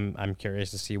you said, I'm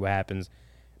curious to see what happens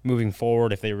moving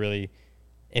forward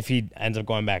if he ends up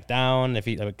going back down,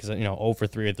 because 0 for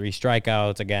 3 or 3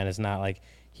 strikeouts. Again, it's not like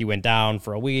he went down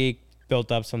for a week,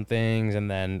 built up some things, and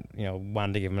then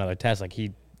wanted to give him another test. Like,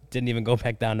 he didn't even go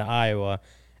back down to Iowa,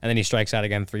 and then he strikes out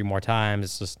again 3 more times.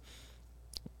 It's just.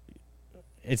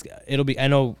 It'll be. I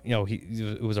know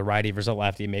it was a righty versus a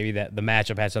lefty. Maybe that the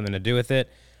matchup had something to do with it,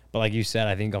 but like you said,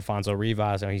 I think Alfonso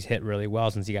Rivas, he's hit really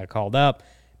well since he got called up.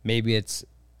 Maybe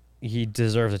he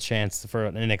deserves a chance for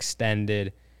an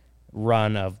extended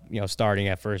run of starting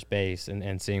at first base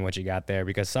and seeing what you got there,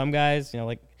 because some guys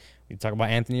like we talk about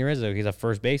Anthony Rizzo, he's a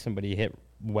first baseman, but he hit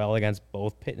well against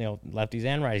both lefties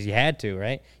and righties. He had to,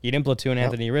 right? He didn't platoon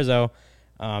Anthony Rizzo.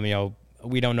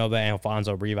 We don't know that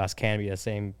Alfonso Rivas can be the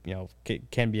same,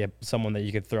 can be someone that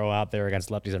you could throw out there against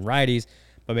lefties and righties,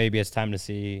 but maybe it's time to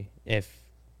see if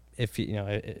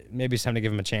maybe it's time to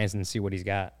give him a chance and see what he's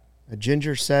got.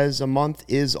 Ginger says a month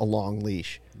is a long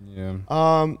leash.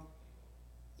 Yeah.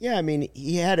 Yeah, I mean,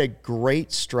 he had a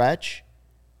great stretch.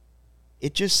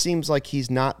 It just seems like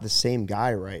he's not the same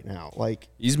guy right now. Like,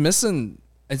 he's missing.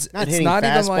 It's not hitting not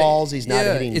fastballs. Even like, he's not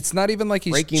hitting. It's not even like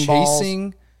he's breaking chasing.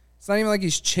 Balls. It's not even like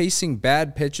he's chasing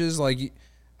bad pitches. Like,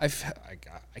 I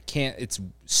can't. It's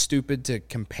stupid to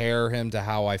compare him to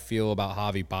how I feel about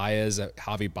Javi Baez at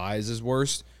Javi Baez's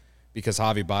worst, because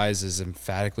Javi Baez is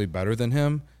emphatically better than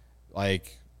him,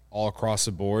 like all across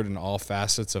the board and all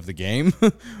facets of the game.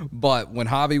 But when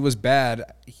Javi was bad,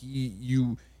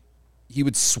 he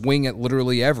would swing at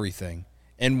literally everything,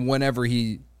 and whenever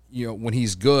when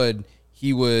he's good,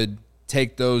 he would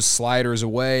take those sliders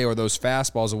away or those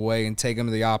fastballs away and take them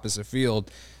to the opposite field.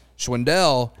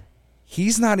 Schwindel,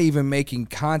 he's not even making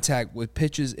contact with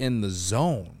pitches in the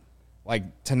zone.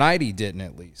 Like, tonight he didn't,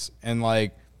 at least. And,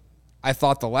 like, I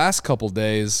thought the last couple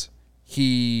days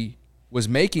he was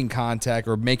making contact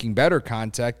or making better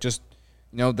contact. Just,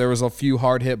 there was a few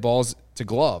hard hit balls to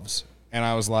gloves. And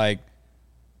I was like,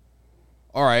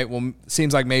 all right, well,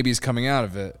 seems like maybe he's coming out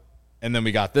of it. And then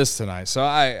we got this tonight. So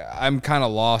I'm kind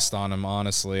of lost on him,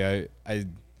 honestly.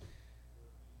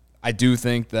 I do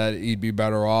think that he'd be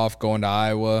better off going to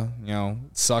Iowa.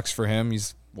 It sucks for him.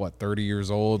 He's, 30 years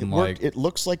old? It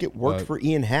looks like it worked for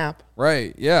Ian Happ.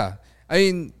 Right, yeah. I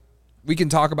mean, we can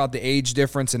talk about the age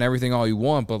difference and everything all you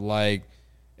want, but, like,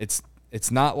 it's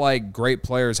not like great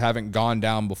players haven't gone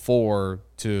down before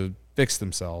to fix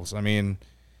themselves. I mean,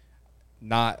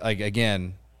 not, like,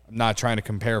 again, I'm not trying to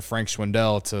compare Frank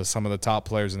Schwindel to some of the top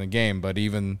players in the game, but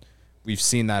even we've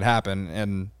seen that happen.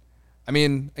 And I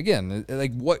mean, again,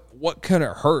 like, what could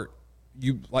it hurt?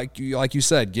 You like you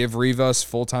said, give Rivas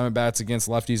full-time at bats against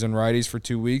lefties and righties for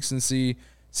 2 weeks and see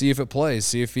if it plays.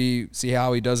 See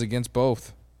how he does against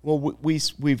both. Well, we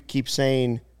keep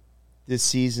saying this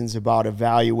season's about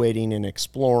evaluating and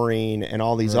exploring and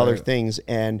all these other things,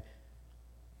 and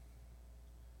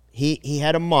he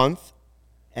had a month.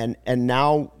 And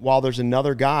now, while there's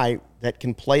another guy that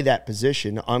can play that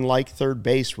position, unlike third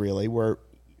base, really, where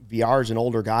VR is an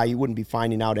older guy, you wouldn't be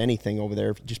finding out anything over there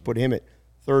if you just put him at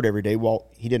third every day. Well,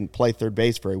 he didn't play third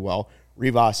base very well.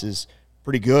 Rivas is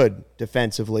pretty good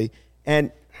defensively.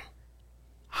 And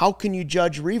how can you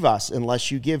judge Rivas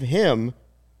unless you give him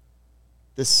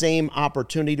the same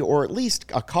opportunity or at least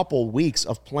a couple weeks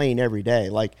of playing every day?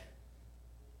 Like,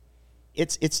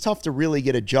 it's tough to really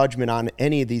get a judgment on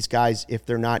any of these guys if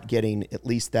they're not getting at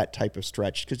least that type of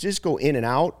stretch. Because just go in and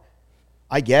out,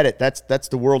 I get it. That's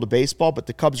the world of baseball, but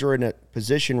the Cubs are in a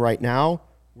position right now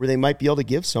where they might be able to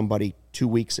give somebody 2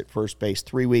 weeks at first base,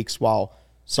 3 weeks while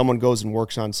someone goes and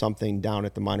works on something down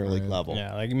at the minor league level.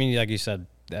 Yeah, like you said,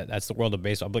 that's the world of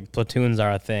baseball. But platoons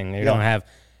are a thing. You don't have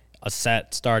a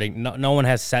set starting. No one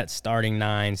has set starting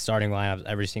 9 starting lineups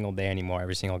every single day anymore,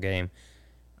 every single game.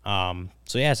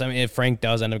 So yes, I mean, if Frank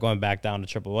does end up going back down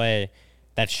to AAA,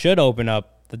 that should open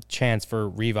up the chance for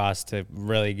Rivas to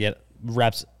really get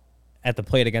reps at the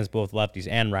plate against both lefties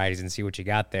and righties and see what you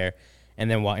got there. And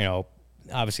then,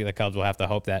 obviously the Cubs will have to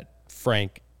hope that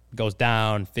Frank goes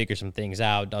down, figures some things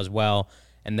out, does well,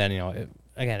 and then, a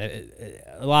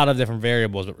lot of different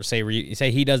variables. But say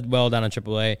he does well down in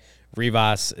AAA,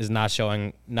 Rivas is not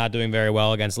doing very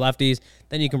well against lefties,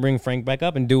 then you can bring Frank back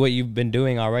up and do what you've been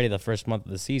doing already the first month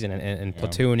of the season and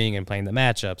platooning and playing the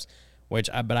matchups. But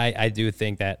I do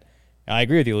think that I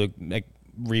agree with you, Luke. Like,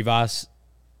 Rivas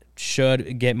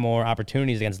should get more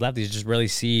opportunities against lefties, just really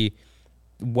see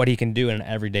what he can do in an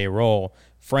everyday role.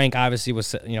 Frank obviously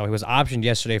was, he was optioned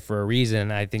yesterday for a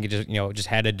reason. I think it just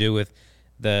had to do with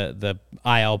the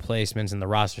IL placements and the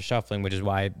roster shuffling, which is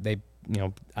why they,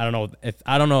 I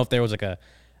don't know if there was like a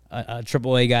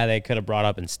AAA guy they could have brought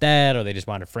up instead, or they just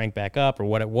wanted Frank back up, or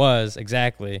what it was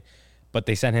exactly. But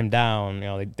they sent him down.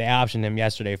 They optioned him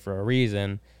yesterday for a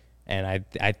reason, and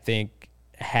I think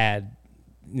had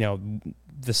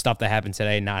the stuff that happened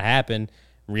today not happened,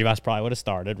 Rivas probably would have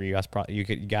started.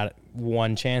 You got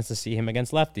one chance to see him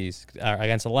against lefties,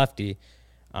 against a lefty.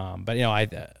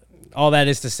 But all that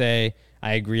is to say,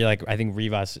 I agree. Like, I think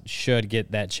Rivas should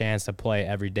get that chance to play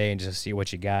every day and just see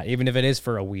what you got, even if it is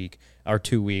for a week or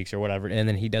 2 weeks or whatever. And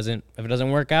then if it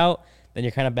doesn't work out, then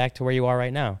you're kind of back to where you are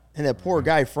right now. And that poor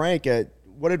guy, Frank,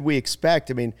 what did we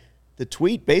expect? I mean, the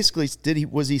tweet basically,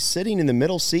 was he sitting in the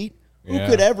middle seat? Yeah.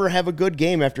 Who could ever have a good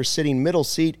game after sitting middle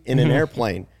seat in an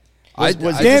airplane?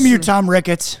 Damn you, Tom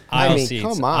Ricketts. Aisle mean, seats.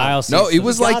 come on. Aisle seats. No, it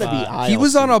was gotta like be he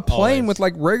was on a aisle plane always. with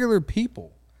like regular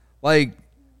people. Like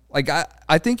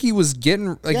I think he was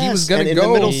getting he was gonna and go in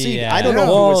the middle seat. Yeah. I don't know if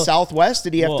it Well- was Southwest.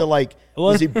 Did he have to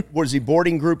was he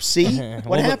boarding Group C?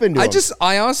 What happened to him?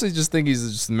 I honestly just think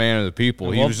he's just the man of the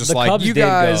people. He Well, was just the like, Cubs you did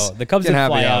guys. go. The Cubs can did have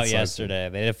fly the out outside yesterday.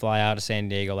 They did fly out to San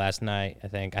Diego last night. I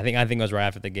think it was right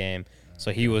after the game.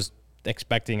 So he was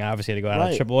expecting obviously to go out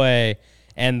Right. of AAA.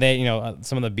 And they,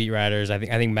 some of the beat writers, I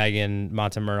think Megan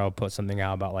Montemurro put something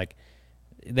out about like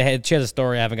she has a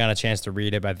story. I haven't got a chance to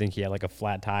read it, but I think he had like a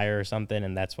flat tire or something,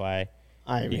 and that's why.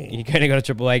 He couldn't go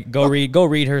to AAA. Go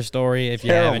read her story if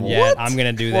you haven't yet. What? I'm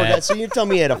gonna do Poor that. guy. So you tell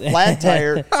me he had a flat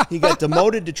tire. He got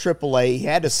demoted to AAA. He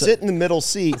had to sit in the middle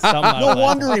seat. Something like No that.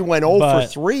 wonder he went 0 for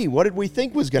But- 3. What did we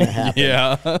think was going to happen?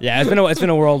 Yeah. Yeah, it's been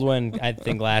a whirlwind. I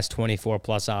think last 24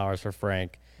 plus hours for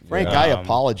Frank. Frank, I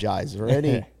apologize for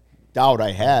any doubt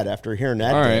I had after hearing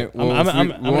that. All day. right. Well, I'm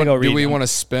gonna go read do we them. want to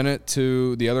spin it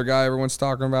to the other guy everyone's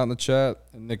talking about in the chat,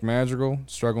 Nick Madrigal,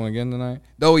 struggling again tonight?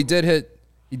 Though he did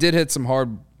hit some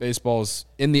hard baseballs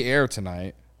in the air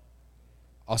tonight.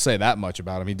 I'll say that much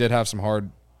about him. He did have some hard,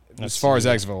 as far as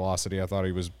exit velocity, I thought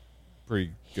he was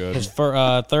pretty good. His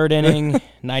third inning,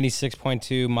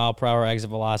 96.2 mile per hour exit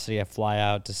velocity, a fly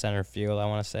out to center field, I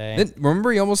want to say.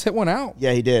 Remember, he almost hit one out.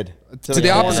 Yeah, he did. To the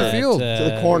opposite field. To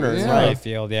the corner, to right. right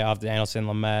field, off the Anderson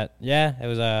Lamet. Yeah, it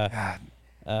was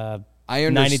I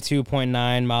understand.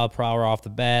 92.9 mile per hour off the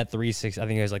bat, 360. I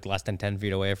think it was like less than 10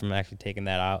 feet away from actually taking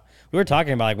that out. We were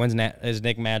talking about like if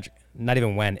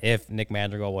Nick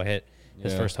Madrigal will hit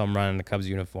his first home run in the Cubs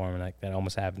uniform, and like that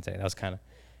almost happened today. That was kind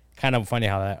of funny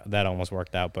how that almost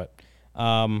worked out. But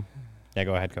yeah,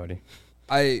 go ahead, Cody.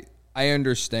 I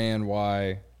understand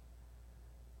why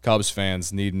Cubs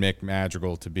fans need Nick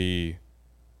Madrigal to be,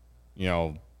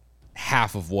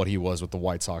 half of what he was with the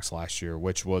White Sox last year,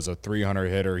 which was a 300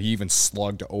 hitter. He even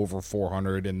slugged over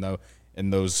 400 in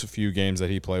those few games that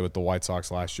he played with the White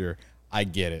Sox last year. I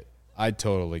get it. I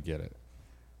totally get it.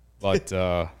 But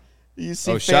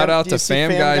shout out to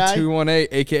Fam Guy 218,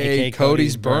 aka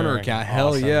Cody's burner account. Hell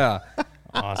Awesome. yeah.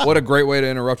 Awesome. What a great way to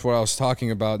interrupt what I was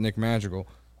talking about, Nick Madrigal.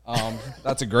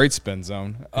 That's a great spin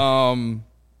zone.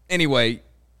 Anyway,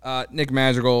 Nick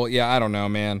Madrigal, yeah, I don't know,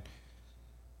 man.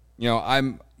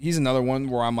 He's another one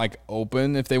where I'm like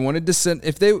open if they wanted to send,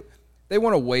 if they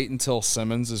want to wait until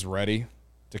Simmons is ready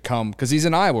to come, because he's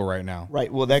in Iowa right now.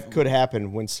 Right. Well, that could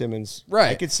happen when Simmons. Right.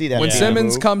 I could see that. When being a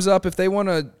Simmons move. comes up, if they want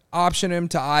to option him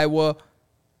to Iowa,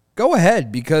 go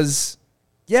ahead, because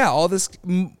all this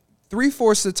 3/4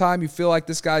 of the time you feel like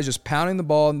this guy's just pounding the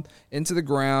ball into the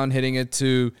ground, hitting it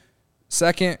to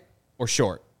second or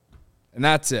short, and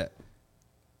that's it.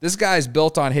 This guy's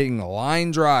built on hitting the line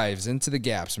drives into the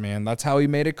gaps, man. That's how he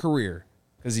made a career,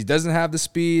 because he doesn't have the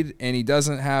speed and he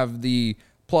doesn't have the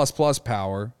plus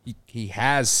power. He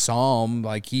has some,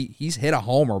 like he's hit a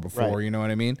homer before, Right. you know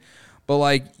what I mean? But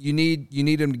like you need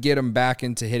him to get him back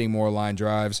into hitting more line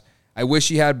drives. I wish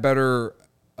he had better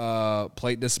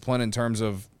plate discipline in terms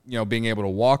of being able to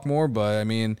walk more. But I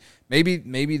mean,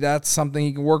 maybe that's something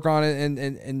he can work on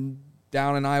and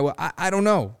down in Iowa. I don't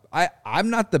know. I'm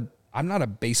not a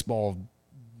baseball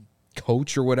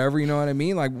coach or whatever, you know what I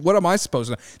mean? Like, what am I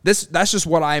supposed to? That's just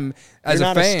what I'm as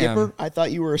You're a not fan. a skipper? I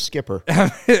thought you were a skipper.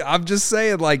 I'm just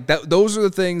saying, like that. Those are the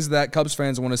things that Cubs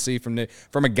fans want to see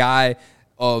from a guy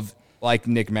of like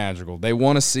Nick Madrigal. They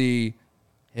want to see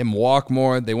him walk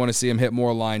more. They want to see him hit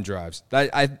more line drives.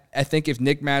 I think if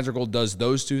Nick Madrigal does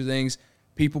those two things,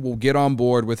 people will get on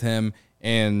board with him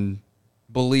and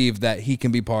believe that he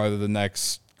can be part of the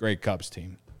next great Cubs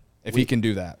team if he can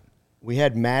do that. We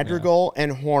had Madrigal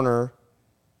and Horner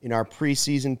in our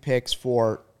preseason picks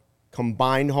for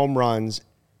combined home runs.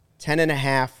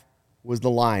 10.5 was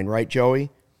the line, right, Joey?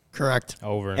 Correct.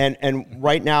 Over. And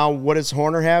right now, what does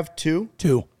Horner have? 2?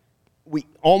 2. We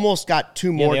almost got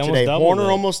 2 more they almost today. doubled Horner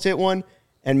it. almost hit one,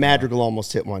 and Madrigal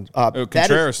almost hit one.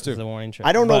 Contreras It's a too. warning track.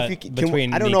 I don't know But if you can.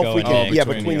 between I don't know if Nico we and can. Nick. Yeah,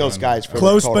 between between Nico those and guys. For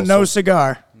Close, the but total. no So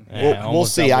cigar. Yeah, we'll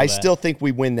almost see. doubled I that. still think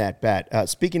we win that bet.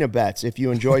 Speaking of bets, if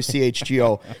you enjoy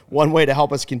CHGO, one way to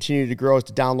help us continue to grow is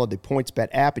to download the PointsBet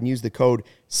app and use the code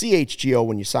CHGO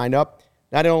when you sign up.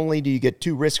 Not only do you get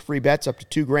 2 risk-free bets up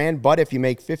to $2,000, but if you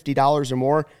make $50 or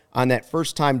more on that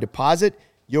first-time deposit,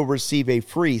 you'll receive a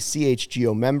free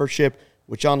CHGO membership,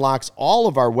 which unlocks all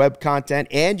of our web content,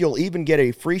 and you'll even get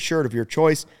a free shirt of your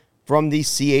choice from the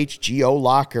CHGO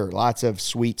locker. Lots of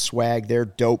sweet swag there,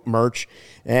 dope merch.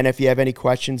 And if you have any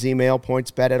questions, email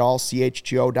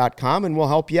pointsbet@allchgo.com and we'll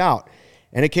help you out.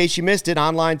 And in case you missed it,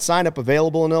 online sign-up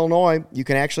available in Illinois. You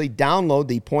can actually download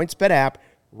the PointsBet app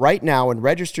right now and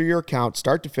register your account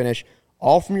start to finish,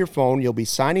 all from your phone. You'll be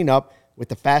signing up with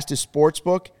the fastest sports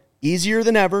book, easier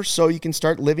than ever, so you can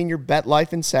start living your bet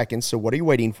life in seconds. So what are you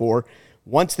waiting for?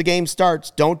 Once the game starts,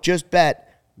 don't just bet.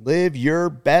 Live your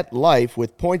bet life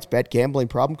with PointsBet. Gambling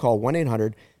problem? Call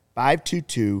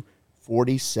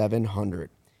 1-800-522-4700.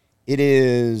 It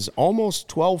is almost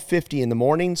 12:50 in the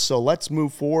morning, so let's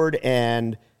move forward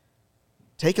and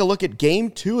take a look at Game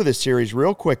 2 of the series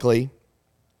real quickly.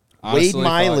 Wade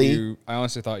Miley. I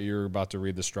honestly thought you were about to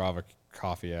read the Strava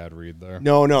coffee ad read there.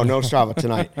 No Strava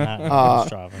tonight.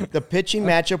 Strava. The pitching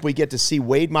matchup, we get to see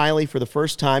Wade Miley for the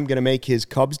first time, going to make his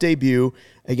Cubs debut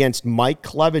against Mike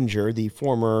Clevenger, the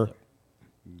former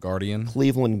Guardian.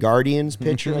 Cleveland Guardians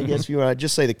pitcher, I guess if you want to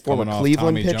just say the former Coming off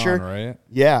Cleveland Tommy pitcher. John, right?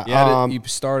 Yeah. He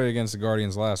started against the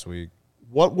Guardians last week.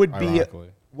 What would be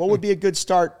ironically. a good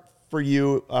start for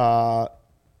you?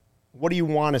 What do you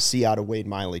want to see out of Wade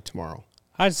Miley tomorrow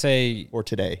I'd say, or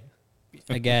today?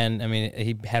 again, I mean,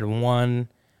 he had one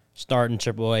start in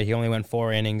AAA. He only went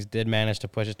 4 innings, did manage to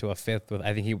push it to a 5th. With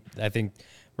I think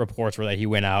reports were that he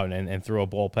went out and threw a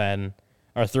bullpen,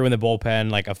 or threw in the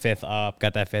bullpen like a 5th up,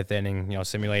 got that 5th inning,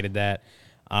 simulated that.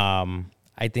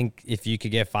 I think if you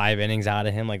could get 5 innings out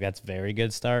of him, like that's a very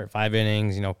good start. 5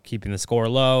 innings, keeping the score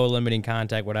low, limiting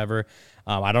contact, whatever.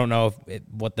 I don't know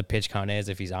what the pitch count is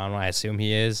if he's on one. I assume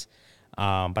he is.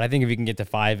 But I think if you can get to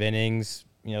 5 innings,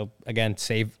 again,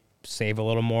 save a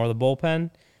little more of the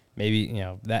bullpen. Maybe,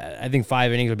 I think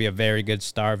 5 innings would be a very good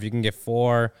start. If you can get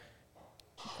 4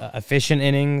 efficient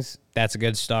innings, that's a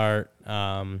good start.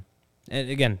 And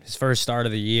again, his first start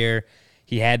of the year,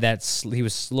 he had he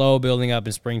was slow building up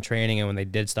in spring training, and when they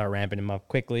did start ramping him up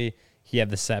quickly, he had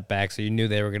the setback. So you knew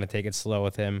they were going to take it slow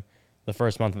with him the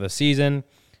first month of the season.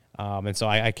 And so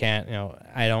I can't,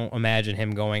 I don't imagine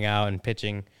him going out and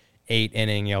pitching 8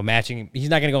 inning, matching. He's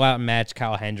not going to go out and match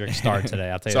Kyle Hendricks' start today.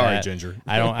 I'll tell you Sorry, that. Ginger.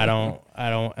 I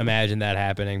don't imagine that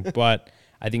happening. But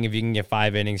I think if you can get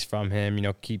 5 innings from him,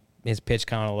 keep his pitch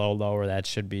count a little lower, that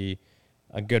should be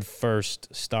a good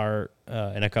first start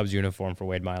in a Cubs uniform for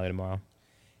Wade Miley tomorrow.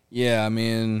 Yeah, I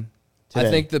mean, Today.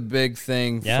 I think the big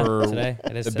thing for today.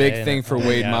 It is the today, big thing and- for oh my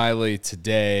Wade God. Miley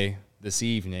today, this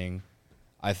evening,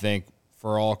 I think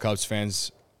for all Cubs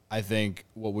fans, I think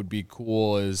what would be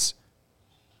cool is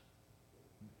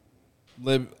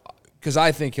because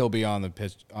I think he'll be on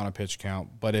a pitch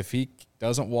count. But if he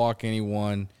doesn't walk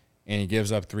anyone and he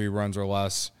gives up 3 runs or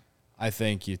less, I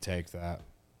think you take that.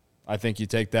 I think you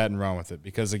take that and run with it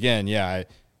because again,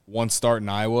 one start in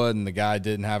Iowa and the guy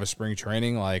didn't have a spring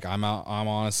training. Like I'm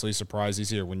honestly surprised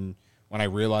he's here. When I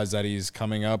realized that he's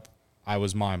coming up, I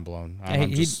was mind blown.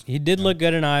 He did look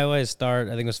good in Iowa. His start,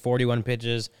 I think, it was 41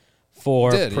 pitches,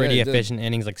 4 pretty he did. efficient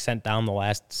innings. Like sent down the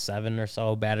last 7 or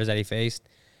so batters that he faced.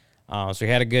 So he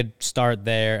had a good start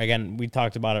there. Again, we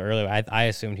talked about it earlier. I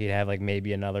assumed he'd have like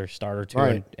maybe another start or 2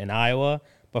 Right. in Iowa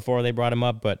before they brought him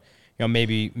up, but.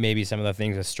 Maybe some of the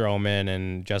things with Stroman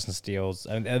and Justin Steele.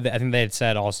 I think they had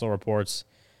said also reports,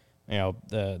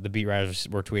 the beat writers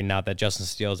were tweeting out that Justin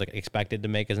Steele is like expected to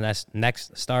make his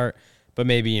next start, but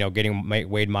maybe, getting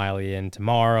Wade Miley in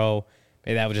tomorrow,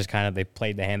 maybe that was just kind of, they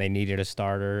played the hand they needed a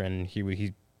starter, and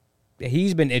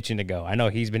he's been itching to go. I know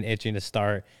he's been itching to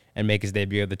start and make his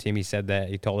debut of the team. He said that,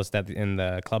 he told us that in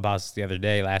the clubhouse the other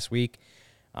day, last week.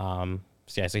 So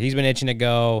he's been itching to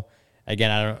go.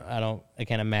 Again, I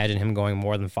can't imagine him going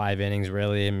more than 5 innings,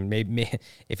 really. And maybe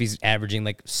if he's averaging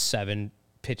like 7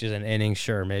 pitches an inning,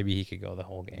 sure, maybe he could go the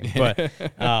whole game. But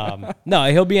no,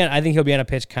 I think he'll be on a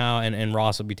pitch count, and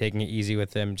Ross will be taking it easy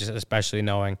with him, just especially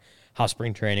knowing how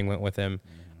spring training went with him.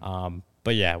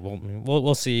 But yeah,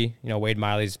 we'll see. Wade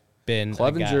Miley's been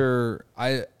Clevenger.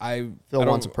 Phil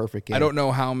wants a perfect game. I don't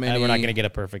know how many. we're not going to get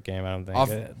a perfect game. I don't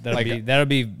think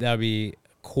that'll be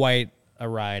quite a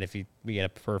ride if we get a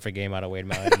perfect game out of Wade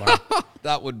Miley tomorrow.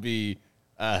 That would be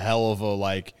a hell of a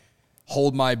like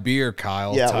hold my beer,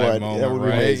 Kyle Yeah, type would. moment, That would be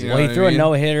right? amazing. You know Well, he what threw I a mean?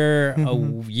 no-hitter a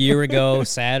year ago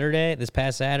this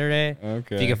past Saturday.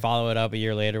 Okay. If you could follow it up a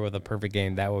year later with a perfect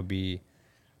game, that would be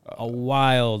a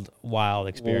wild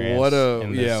experience. What a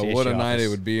in the CSG what a night office. it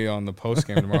would be on the post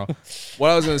game tomorrow. What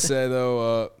I was gonna say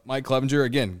though, Mike Clevenger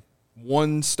again,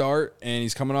 one start and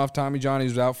he's coming off Tommy John. He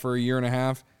was out for a year and a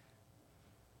half.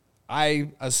 I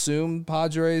assume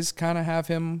Padres kind of have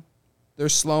him. They're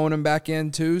slowing him back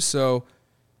in too, so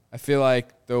I feel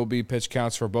like there will be pitch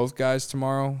counts for both guys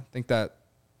tomorrow. I think that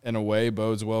in a way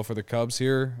bodes well for the Cubs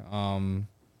here.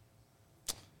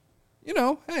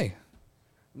 Hey.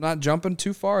 I'm not jumping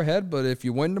too far ahead, but if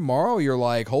you win tomorrow, you're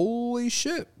like, holy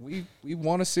shit, we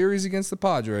won a series against the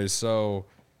Padres. So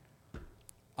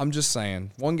I'm just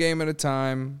saying, one game at a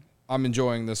time. I'm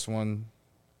enjoying this one.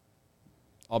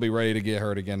 I'll be ready to get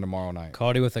hurt again tomorrow night.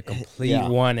 Cody with a complete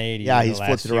 180. Yeah, in he's the last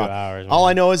flipped it few around. hours. All man.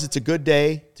 I know is it's a good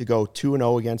day to go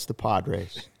 2-0 against the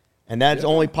Padres. And that's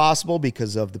only possible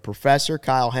because of the professor,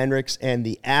 Kyle Hendricks, and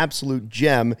the absolute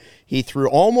gem he threw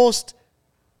almost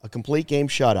a complete game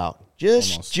shutout.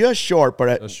 Just short,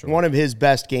 but one of his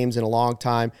best games in a long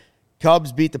time.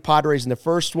 Cubs beat the Padres in the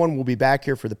first one. We'll be back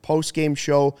here for the post-game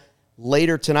show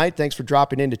later tonight. Thanks for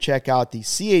dropping in to check out the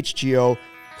CHGO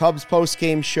Cubs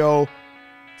post-game show.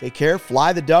 Take care,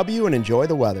 fly the W, and enjoy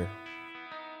the weather.